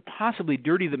 they couldn't possibly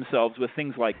dirty themselves with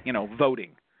things like,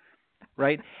 voting,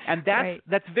 right? And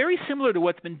that's very similar to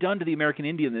what's been done to the American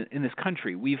Indian in this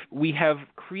country. We have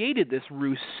created this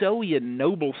Rousseauian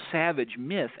noble savage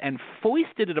myth and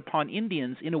foisted it upon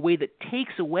Indians in a way that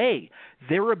takes away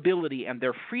their ability and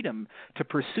their freedom to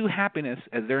pursue happiness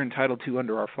as they're entitled to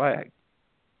under our flag.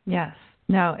 Yes.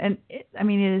 No, and it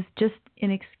is just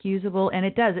inexcusable, and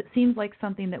it seems like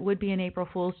something that would be an April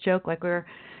Fool's joke, like we were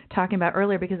talking about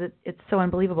earlier because it's so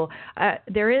unbelievable.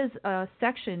 There is a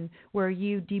section where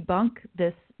you debunk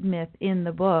this myth in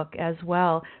the book as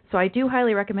well. So I do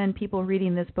highly recommend people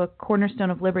reading this book,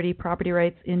 Cornerstone of Liberty, Property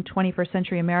Rights in 21st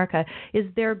Century America. Is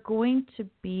there going to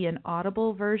be an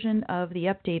audible version of the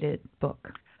updated book?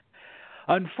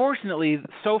 Unfortunately,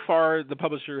 so far the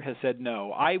publisher has said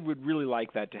no. I would really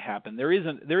like that to happen. There is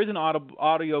an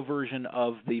audio version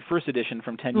of the first edition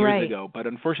from 10 years ago, but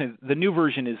unfortunately the new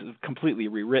version is completely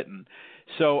rewritten.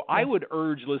 So I would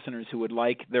urge listeners who would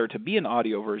like there to be an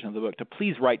audio version of the book to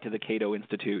please write to the Cato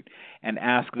Institute and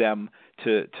ask them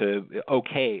to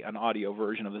okay an audio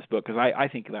version of this book, because I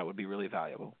think that would be really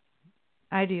valuable.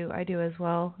 I do as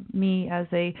well. Me as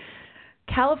a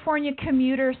California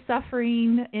commuter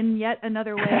suffering in yet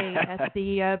another way at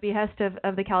the behest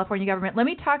of the California government. Let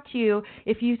me talk to you,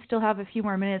 if you still have a few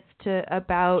more minutes,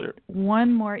 about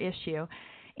one more issue.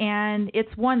 And it's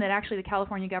one that actually the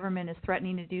California government is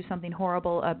threatening to do something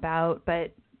horrible about,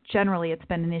 but generally it's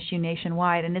been an issue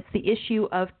nationwide, and it's the issue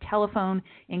of telephone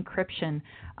encryption,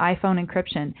 iPhone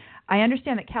encryption. I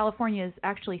understand that California is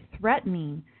actually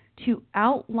threatening to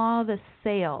outlaw the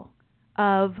sale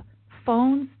of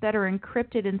phones that are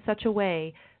encrypted in such a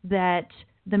way that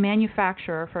the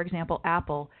manufacturer, for example,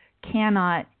 Apple,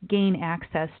 cannot gain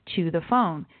access to the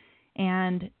phone.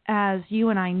 And as you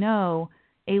and I know,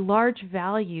 a large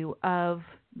value of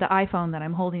the iPhone that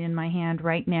I'm holding in my hand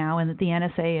right now, and that the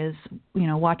NSA is,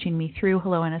 watching me through,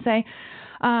 hello NSA,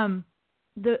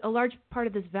 a large part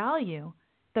of this value,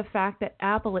 the fact that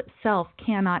Apple itself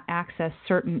cannot access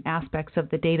certain aspects of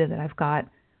the data that I've got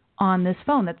on this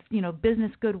phone. That's,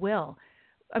 business goodwill.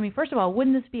 I mean, first of all,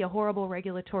 wouldn't this be a horrible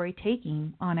regulatory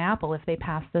taking on Apple if they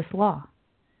passed this law?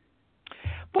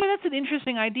 Boy, that's an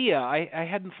interesting idea. I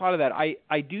hadn't thought of that.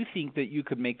 I do think that you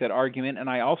could make that argument, and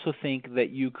I also think that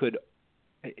you could,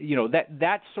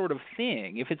 that sort of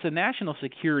thing, if it's a national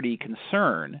security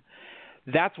concern,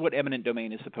 that's what eminent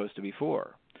domain is supposed to be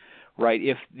for. Right.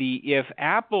 If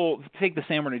Apple, take the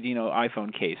San Bernardino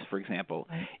iPhone case, for example,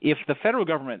 if the federal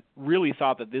government really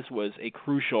thought that this was a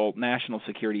crucial national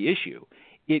security issue,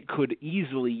 it could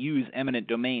easily use eminent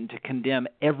domain to condemn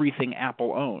everything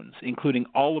Apple owns, including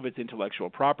all of its intellectual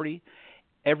property,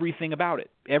 everything about it.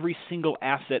 Every single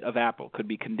asset of Apple could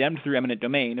be condemned through eminent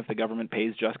domain if the government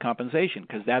pays just compensation,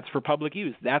 because that's for public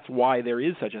use. That's why there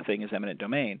is such a thing as eminent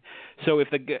domain. So if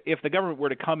the government were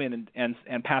to come in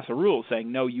and pass a rule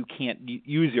saying, no, you can't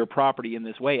use your property in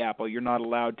this way, Apple, you're not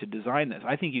allowed to design this,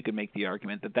 I think you could make the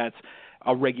argument that that's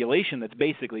a regulation that's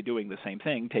basically doing the same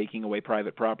thing, taking away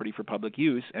private property for public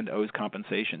use, and owes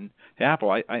compensation to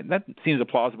Apple. That seems a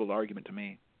plausible argument to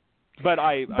me. But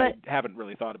I haven't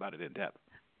really thought about it in depth.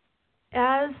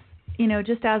 As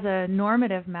just as a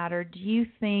normative matter, do you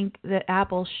think that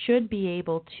Apple should be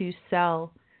able to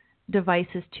sell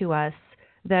devices to us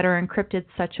that are encrypted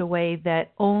such a way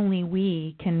that only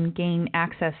we can gain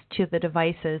access to the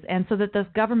devices, and so that the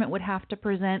government would have to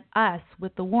present us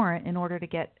with the warrant in order to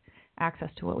get access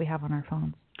to what we have on our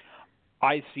phones?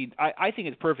 I think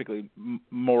it's perfectly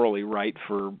morally right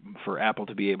for Apple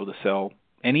to be able to sell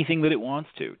anything that it wants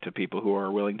to people who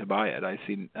are willing to buy it.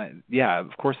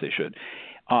 Of course they should.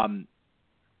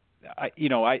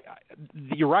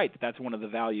 You're right that that's one of the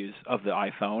values of the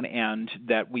iPhone, and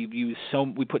that we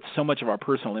put so much of our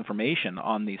personal information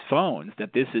on these phones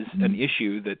that this is an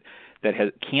issue that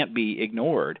can't be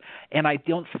ignored. And I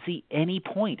don't see any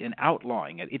point in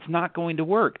outlawing it. It's not going to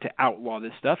work to outlaw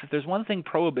this stuff. If there's one thing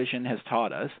prohibition has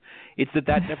taught us, it's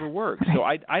that never works. So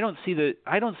I don't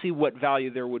see what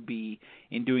value there would be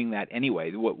in doing that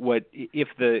anyway. What if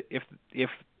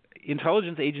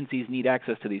intelligence agencies need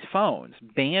access to these phones,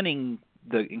 banning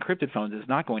the encrypted phones is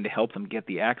not going to help them get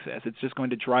the access. It's just going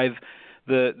to drive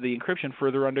the encryption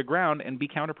further underground and be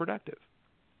counterproductive.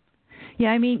 Yeah,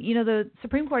 I mean, the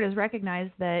Supreme Court has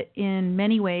recognized that in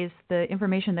many ways the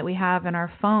information that we have in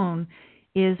our phone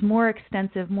is more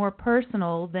extensive, more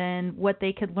personal than what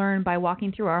they could learn by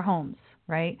walking through our homes,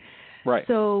 right? Right.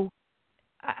 So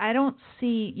I don't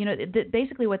see,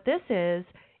 basically what this is,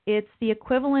 it's the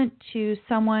equivalent to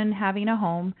someone having a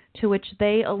home to which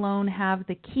they alone have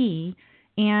the key,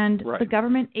 and the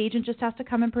government agent just has to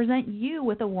come and present you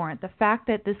with a warrant. The fact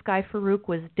that this guy Farouk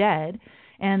was dead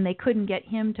and they couldn't get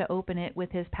him to open it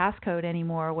with his passcode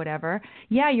anymore or whatever,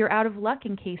 yeah, you're out of luck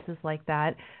in cases like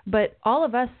that. But all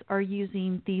of us are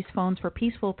using these phones for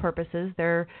peaceful purposes.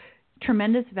 They're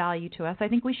tremendous value to us. I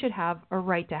think we should have a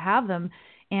right to have them.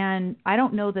 And I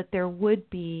don't know that there would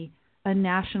be a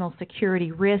national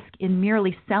security risk in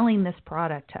merely selling this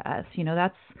product to us.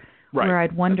 That's where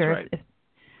I'd wonder if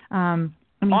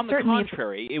I mean, on the certainly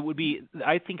contrary,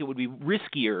 I think it would be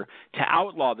riskier to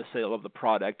outlaw the sale of the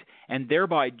product and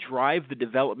thereby drive the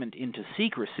development into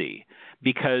secrecy,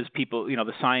 because people,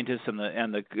 the scientists and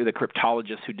the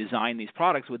cryptologists who design these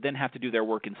products would then have to do their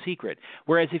work in secret.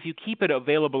 Whereas if you keep it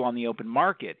available on the open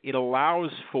market, it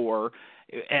allows for,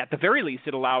 at the very least,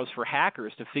 it allows for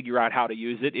hackers to figure out how to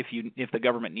use it if the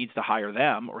government needs to hire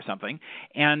them or something,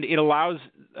 and it allows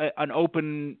an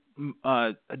open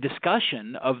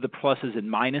discussion of the pluses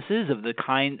and minuses of the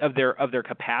kind of their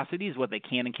capacities, what they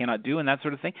can and cannot do, and that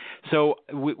sort of thing. So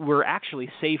we're actually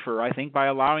safer, I think, by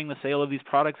allowing the sale of these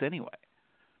products anyway.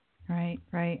 Right.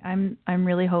 I'm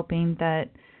really hoping that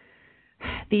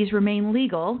these remain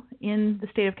legal in the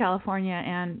state of California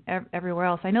and everywhere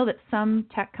else. I know that some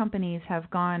tech companies have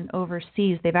gone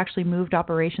overseas. They've actually moved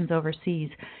operations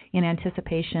overseas in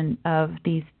anticipation of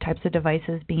these types of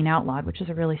devices being outlawed, which is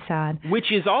really sad.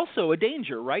 Which is also a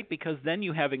danger, right? Because then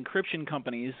you have encryption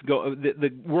companies, the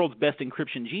world's best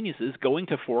encryption geniuses, going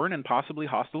to foreign and possibly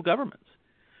hostile governments.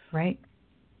 Right.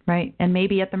 And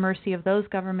maybe at the mercy of those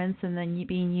governments and then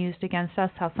being used against us,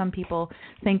 how some people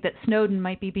think that Snowden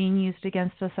might be being used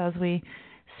against us as we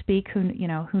speak. Who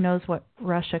knows what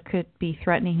Russia could be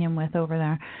threatening him with over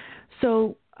there.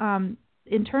 So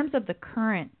in terms of the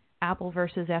current Apple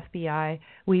versus FBI,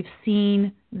 we've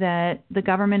seen that the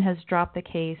government has dropped the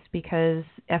case because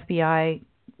FBI,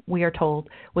 we are told,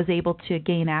 was able to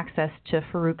gain access to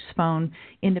Farouk's phone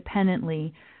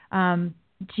independently.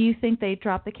 Do you think they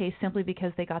dropped the case simply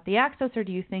because they got the access, or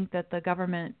do you think that the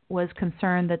government was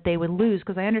concerned that they would lose?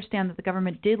 Because I understand that the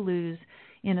government did lose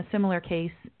in a similar case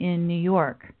in New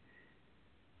York.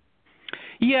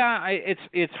 Yeah,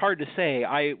 it's hard to say.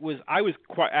 I was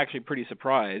actually pretty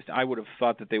surprised. I would have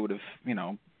thought that they would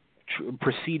have,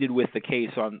 proceeded with the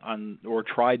case on or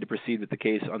tried to proceed with the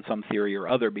case on some theory or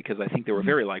other, because I think they were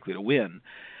very likely to win.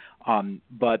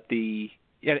 But the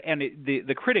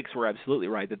critics were absolutely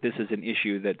right that this is an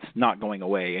issue that's not going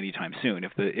away anytime soon.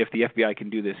 If the FBI can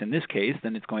do this in this case,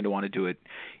 then it's going to want to do it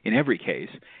in every case.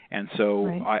 And so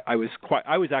right. I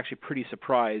was actually pretty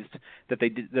surprised that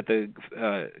the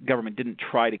government didn't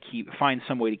try to find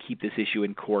some way to keep this issue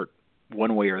in court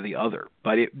one way or the other.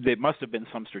 But it must have been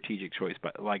some strategic choice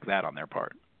like that on their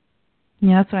part.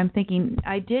 Yeah, that's what I'm thinking.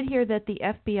 I did hear that the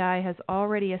FBI has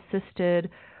already assisted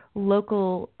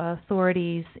local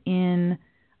authorities in,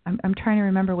 I'm trying to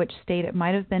remember which state, it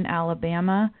might have been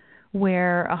Alabama,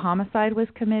 where a homicide was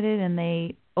committed and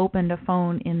they opened a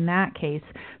phone in that case.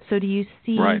 So do you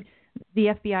see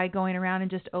the FBI going around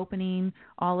and just opening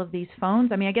all of these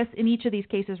phones? I mean, I guess in each of these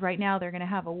cases right now they're going to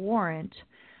have a warrant.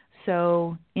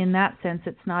 So in that sense,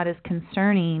 it's not as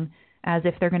concerning as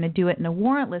if they're going to do it in a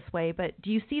warrantless way. But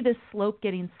do you see this slope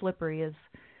getting slippery is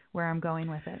where I'm going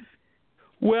with it?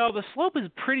 Well, the slope is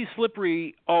pretty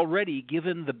slippery already,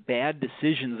 given the bad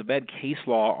decisions, the bad case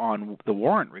law on the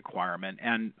warrant requirement.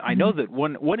 And I know that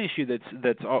one issue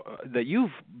that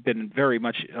you've been very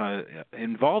much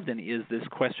involved in is this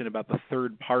question about the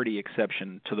third party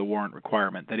exception to the warrant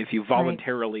requirement. That if you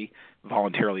voluntarily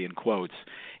in quotes,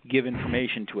 give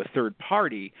information to a third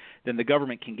party, then the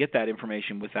government can get that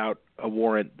information without a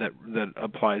warrant that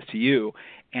applies to you.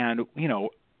 And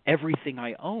everything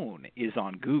I own is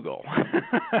on Google.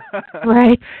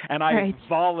 Right. And I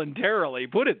voluntarily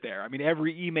put it there. I mean,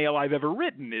 every email I've ever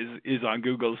written is on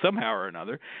Google somehow or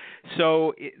another.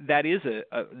 So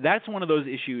that's one of those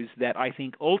issues that I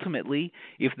think ultimately,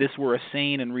 if this were a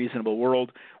sane and reasonable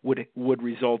world, would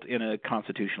result in a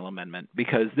constitutional amendment,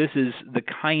 because this is the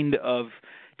kind of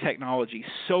technology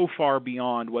so far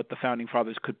beyond what the Founding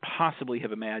Fathers could possibly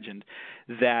have imagined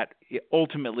that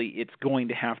ultimately it's going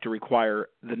to have to require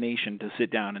the nation to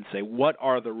sit down and say, what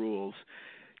are the rules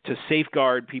to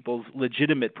safeguard people's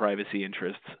legitimate privacy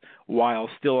interests while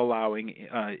still allowing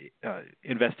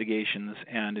investigations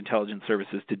and intelligence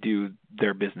services to do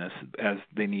their business as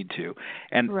they need to.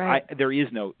 And there is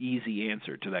no easy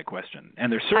answer to that question.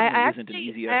 And there certainly isn't an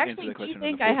easy answer to that question. I actually do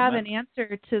think I have an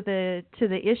answer to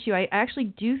the issue. I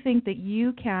actually do think that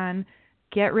you can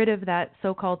get rid of that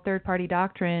so-called third-party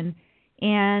doctrine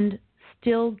and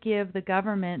still give the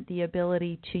government the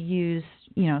ability to use,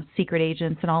 secret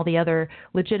agents and all the other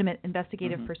legitimate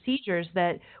investigative procedures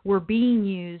that were being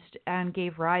used and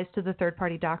gave rise to the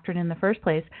third-party doctrine in the first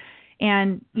place.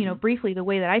 And, briefly, the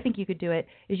way that I think you could do it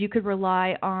is you could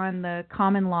rely on the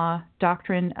common law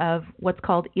doctrine of what's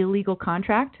called illegal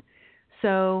contract.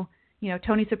 So,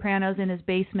 Tony Soprano's in his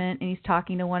basement and he's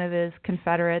talking to one of his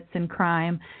confederates in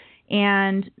crime.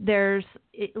 And there's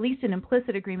at least an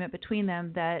implicit agreement between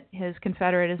them that his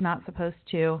confederate is not supposed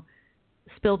to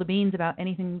spill the beans about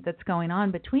anything that's going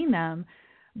on between them.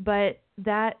 but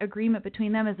that agreement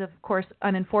between them is, of course,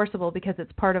 unenforceable because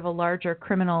it's part of a larger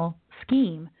criminal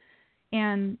scheme.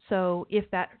 And so if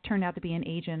that turned out to be an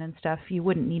agent and stuff, you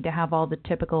wouldn't need to have all the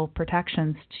typical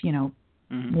protections to,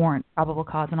 warrant probable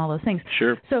cause and all those things.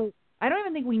 Sure. So I don't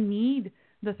even think we need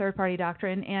the third-party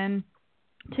doctrine. And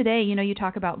today, you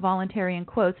talk about voluntary in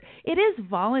quotes. It is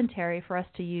voluntary for us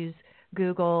to use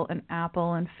Google and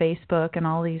Apple and Facebook and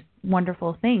all these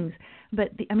wonderful things.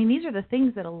 But, these are the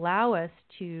things that allow us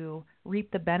to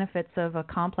reap the benefits of a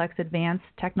complex, advanced,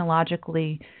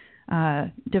 technologically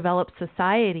developed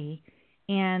society.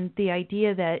 And the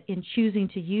idea that in choosing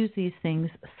to use these things,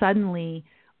 suddenly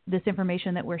this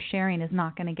information that we're sharing is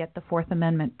not going to get the Fourth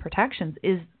Amendment protections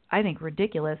is, I think,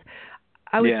 ridiculous.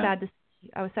 I was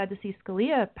sad to see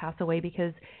Scalia pass away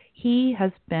because he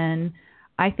has been,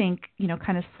 I think,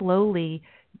 kind of slowly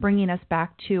bringing us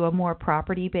back to a more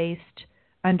property-based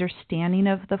understanding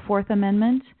of the Fourth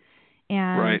Amendment.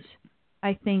 And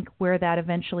I think where that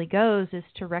eventually goes is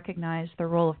to recognize the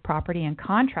role of property and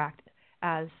contract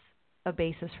as a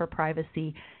basis for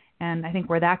privacy. And I think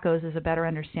where that goes is a better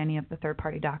understanding of the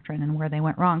third-party doctrine and where they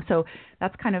went wrong. So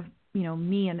that's kind of,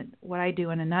 me and what I do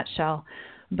in a nutshell.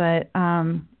 But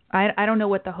I don't know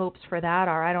what the hopes for that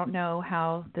are. I don't know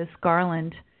how this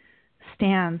Garland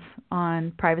stands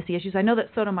on privacy issues. I know that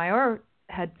Sotomayor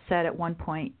had said at one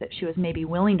point that she was maybe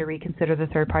willing to reconsider the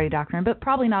third-party doctrine, but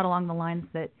probably not along the lines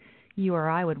that you or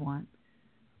I would want.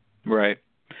 Right.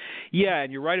 Yeah,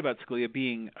 and you're right about Scalia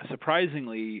being a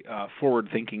surprisingly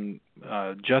forward-thinking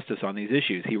justice on these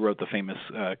issues. He wrote the famous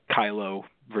Kylo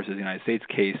versus the United States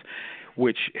case,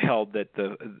 which held that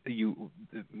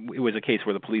it was a case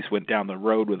where the police went down the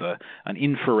road with an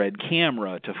infrared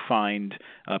camera to find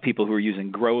people who were using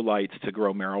grow lights to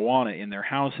grow marijuana in their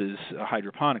houses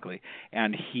hydroponically,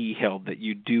 and he held that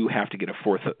you do have to get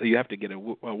a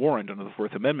warrant under the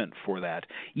Fourth Amendment for that,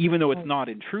 even though it's not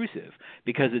intrusive,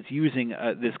 because it's using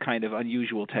this kind of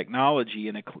unusual technology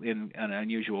in an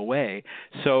unusual way.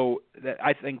 So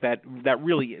I think that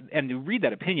really, and to read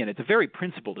that opinion, it's a very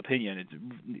principled opinion. It's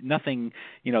nothing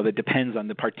that depends on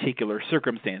the particular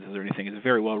circumstances or anything. It's a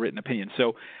very well-written opinion.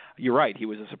 So you're right. He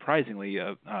was a surprisingly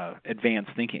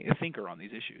advanced thinker on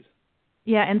these issues.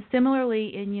 Yeah, and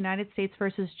similarly in United States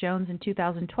versus Jones in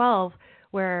 2012,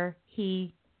 where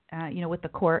he, with the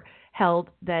court, held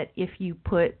that if you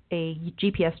put a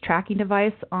GPS tracking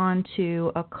device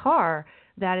onto a car,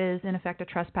 that is, in effect, a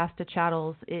trespass to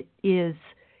chattels. It is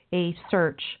a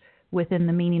search within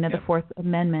the meaning of the Fourth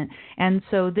Amendment. And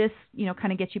so this,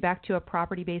 kind of gets you back to a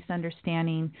property-based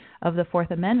understanding of the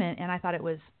Fourth Amendment. And I thought it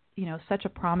was, such a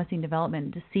promising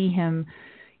development to see him,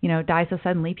 die so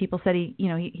suddenly. People said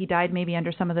he died maybe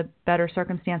under some of the better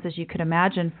circumstances you could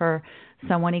imagine for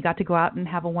someone. He got to go out and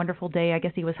have a wonderful day. I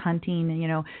guess he was hunting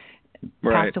and,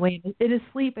 passed away in his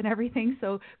sleep and everything.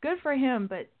 So good for him,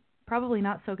 but probably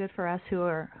not so good for us who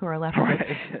are left with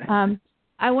it.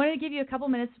 I wanted to give you a couple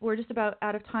minutes. We're just about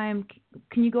out of time.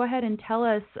 Can you go ahead and tell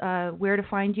us where to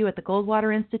find you at the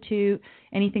Goldwater Institute,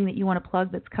 anything that you want to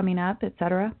plug that's coming up, et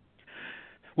cetera?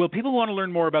 Well, people who want to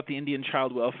learn more about the Indian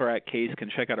Child Welfare Act case can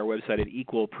check out our website at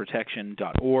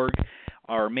equalprotection.org.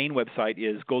 Our main website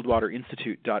is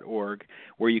goldwaterinstitute.org,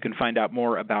 where you can find out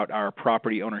more about our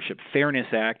Property Ownership Fairness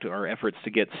Act, our efforts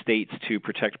to get states to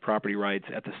protect property rights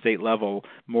at the state level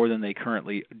more than they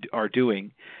currently are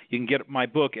doing. You can get my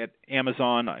book at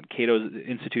Amazon, on Cato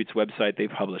Institute's website. They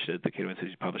published it. The Cato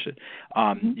Institute published it.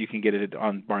 You can get it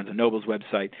on Barnes & Noble's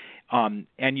website.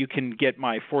 And you can get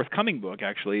my forthcoming book,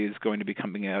 actually, is going to be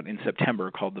coming out in September,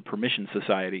 called The Permission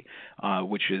Society,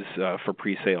 which is for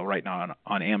pre-sale right now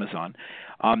on Amazon.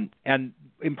 And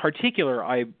in particular,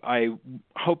 I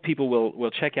hope people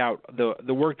will check out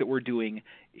the work that we're doing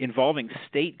involving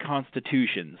state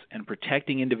constitutions and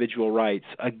protecting individual rights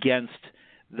against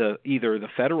either the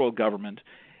federal government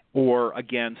or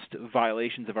against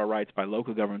violations of our rights by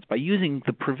local governments by using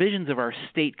the provisions of our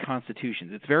state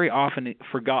constitutions. It's very often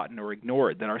forgotten or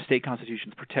ignored that our state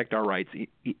constitutions protect our rights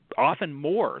often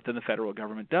more than the federal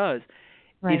government does.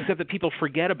 Right. Except that people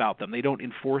forget about them. They don't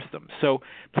enforce them. So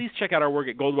please check out our work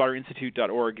at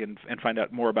goldwaterinstitute.org and find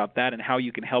out more about that and how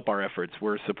you can help our efforts.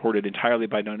 We're supported entirely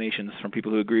by donations from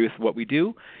people who agree with what we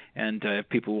do, and if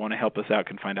people who want to help us out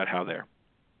can find out how there.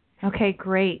 Okay,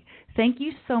 great. Thank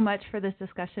you so much for this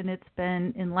discussion. It's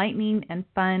been enlightening and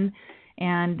fun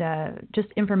and just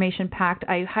information-packed.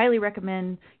 I highly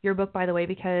recommend your book, by the way,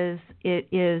 because it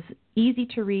is easy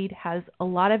to read, has a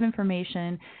lot of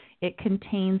information. It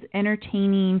contains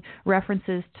entertaining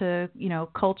references to,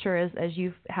 culture as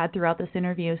you've had throughout this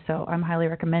interview. So I'm highly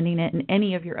recommending it. And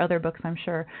any of your other books, I'm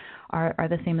sure, are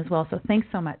the same as well. So thanks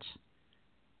so much.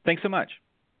 Thanks so much.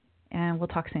 and we'll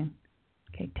talk soon.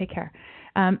 Okay, take care.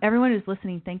 Everyone who's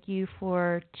listening, thank you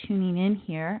for tuning in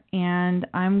here, and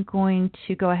I'm going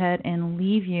to go ahead and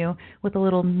leave you with a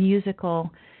little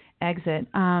musical exit.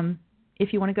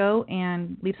 If you want to go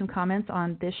and leave some comments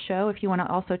on this show, if you want to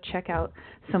also check out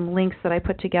some links that I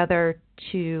put together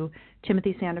to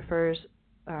Timothy Sandefur's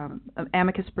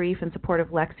amicus brief in support of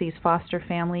Lexi's foster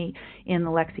family in the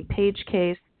Lexi Page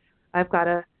case, I've got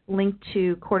a link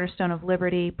to Cornerstone of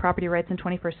Liberty, Property Rights in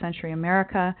 21st Century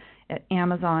America at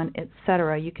Amazon,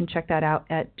 etc. You can check that out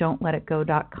at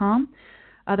don'tletitgo.com.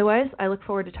 Otherwise, I look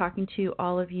forward to talking to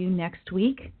all of you next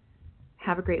week.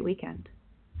 Have a great weekend.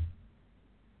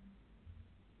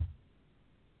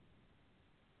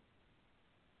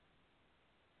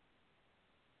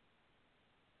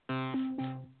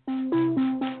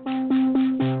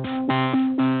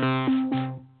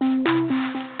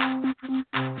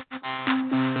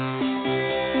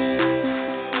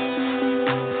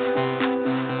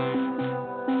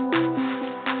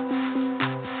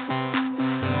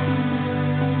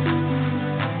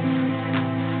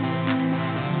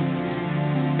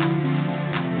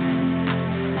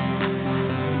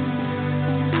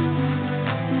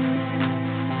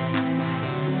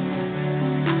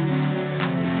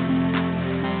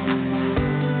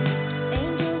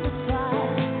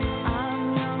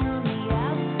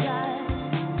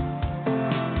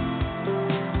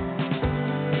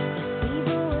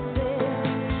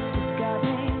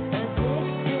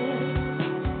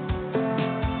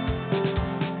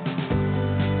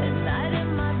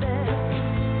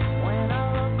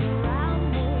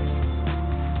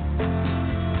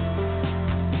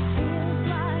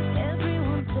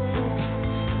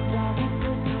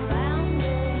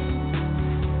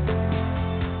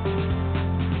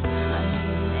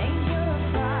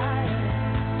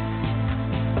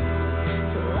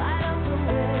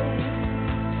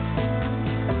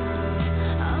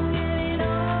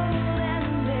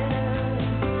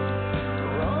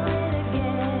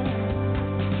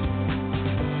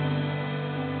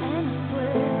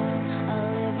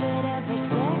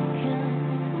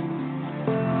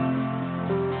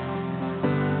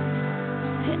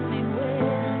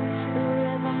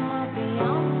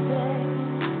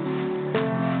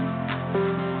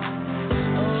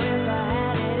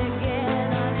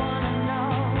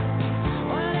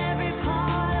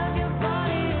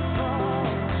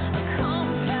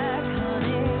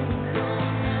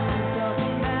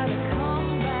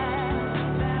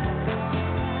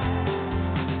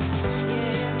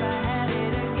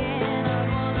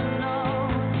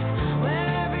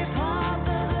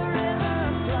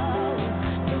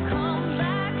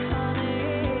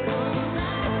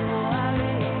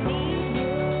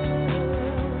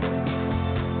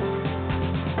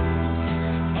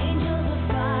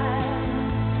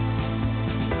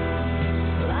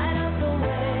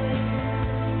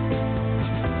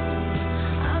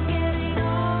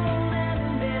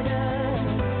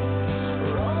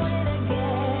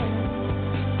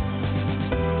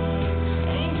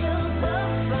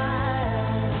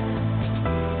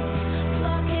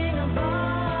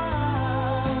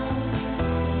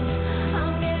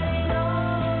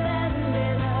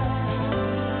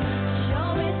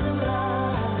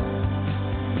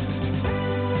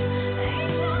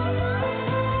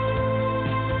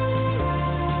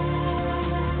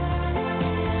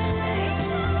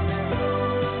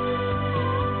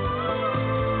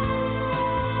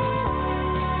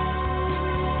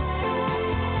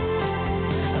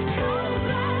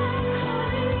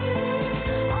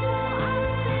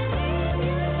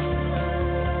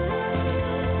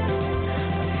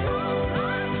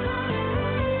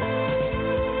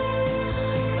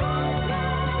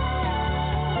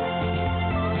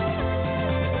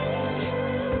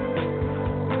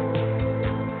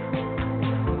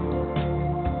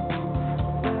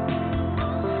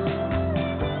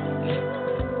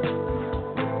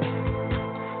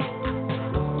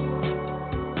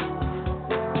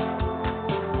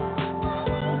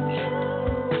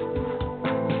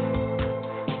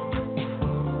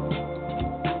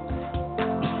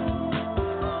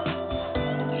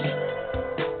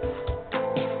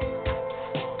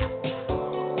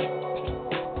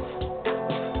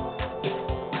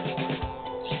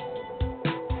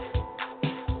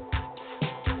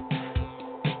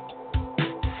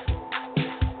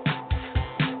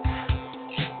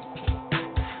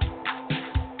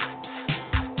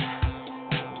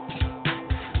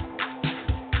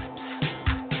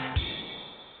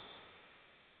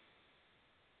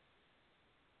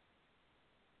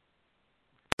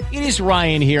 It is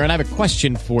Ryan here, and I have a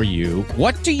question for you.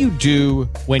 What do you do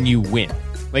when you win?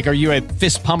 Like, are you a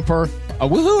fist pumper? A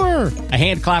woohooer, a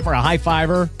hand clapper, a high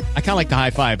fiver. I kind of like the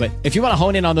high five, but if you want to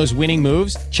hone in on those winning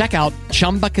moves, check out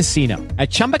Chumba Casino.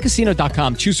 At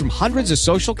ChumbaCasino.com, choose from hundreds of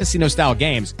social casino style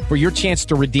games for your chance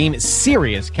to redeem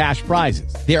serious cash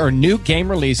prizes. There are new game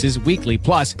releases weekly,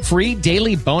 plus free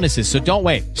daily bonuses. So don't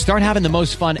wait. Start having the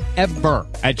most fun ever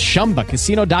at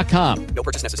ChumbaCasino.com. No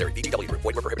purchase necessary. VGW Group.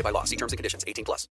 Void where prohibited by law. See terms and conditions. 18+.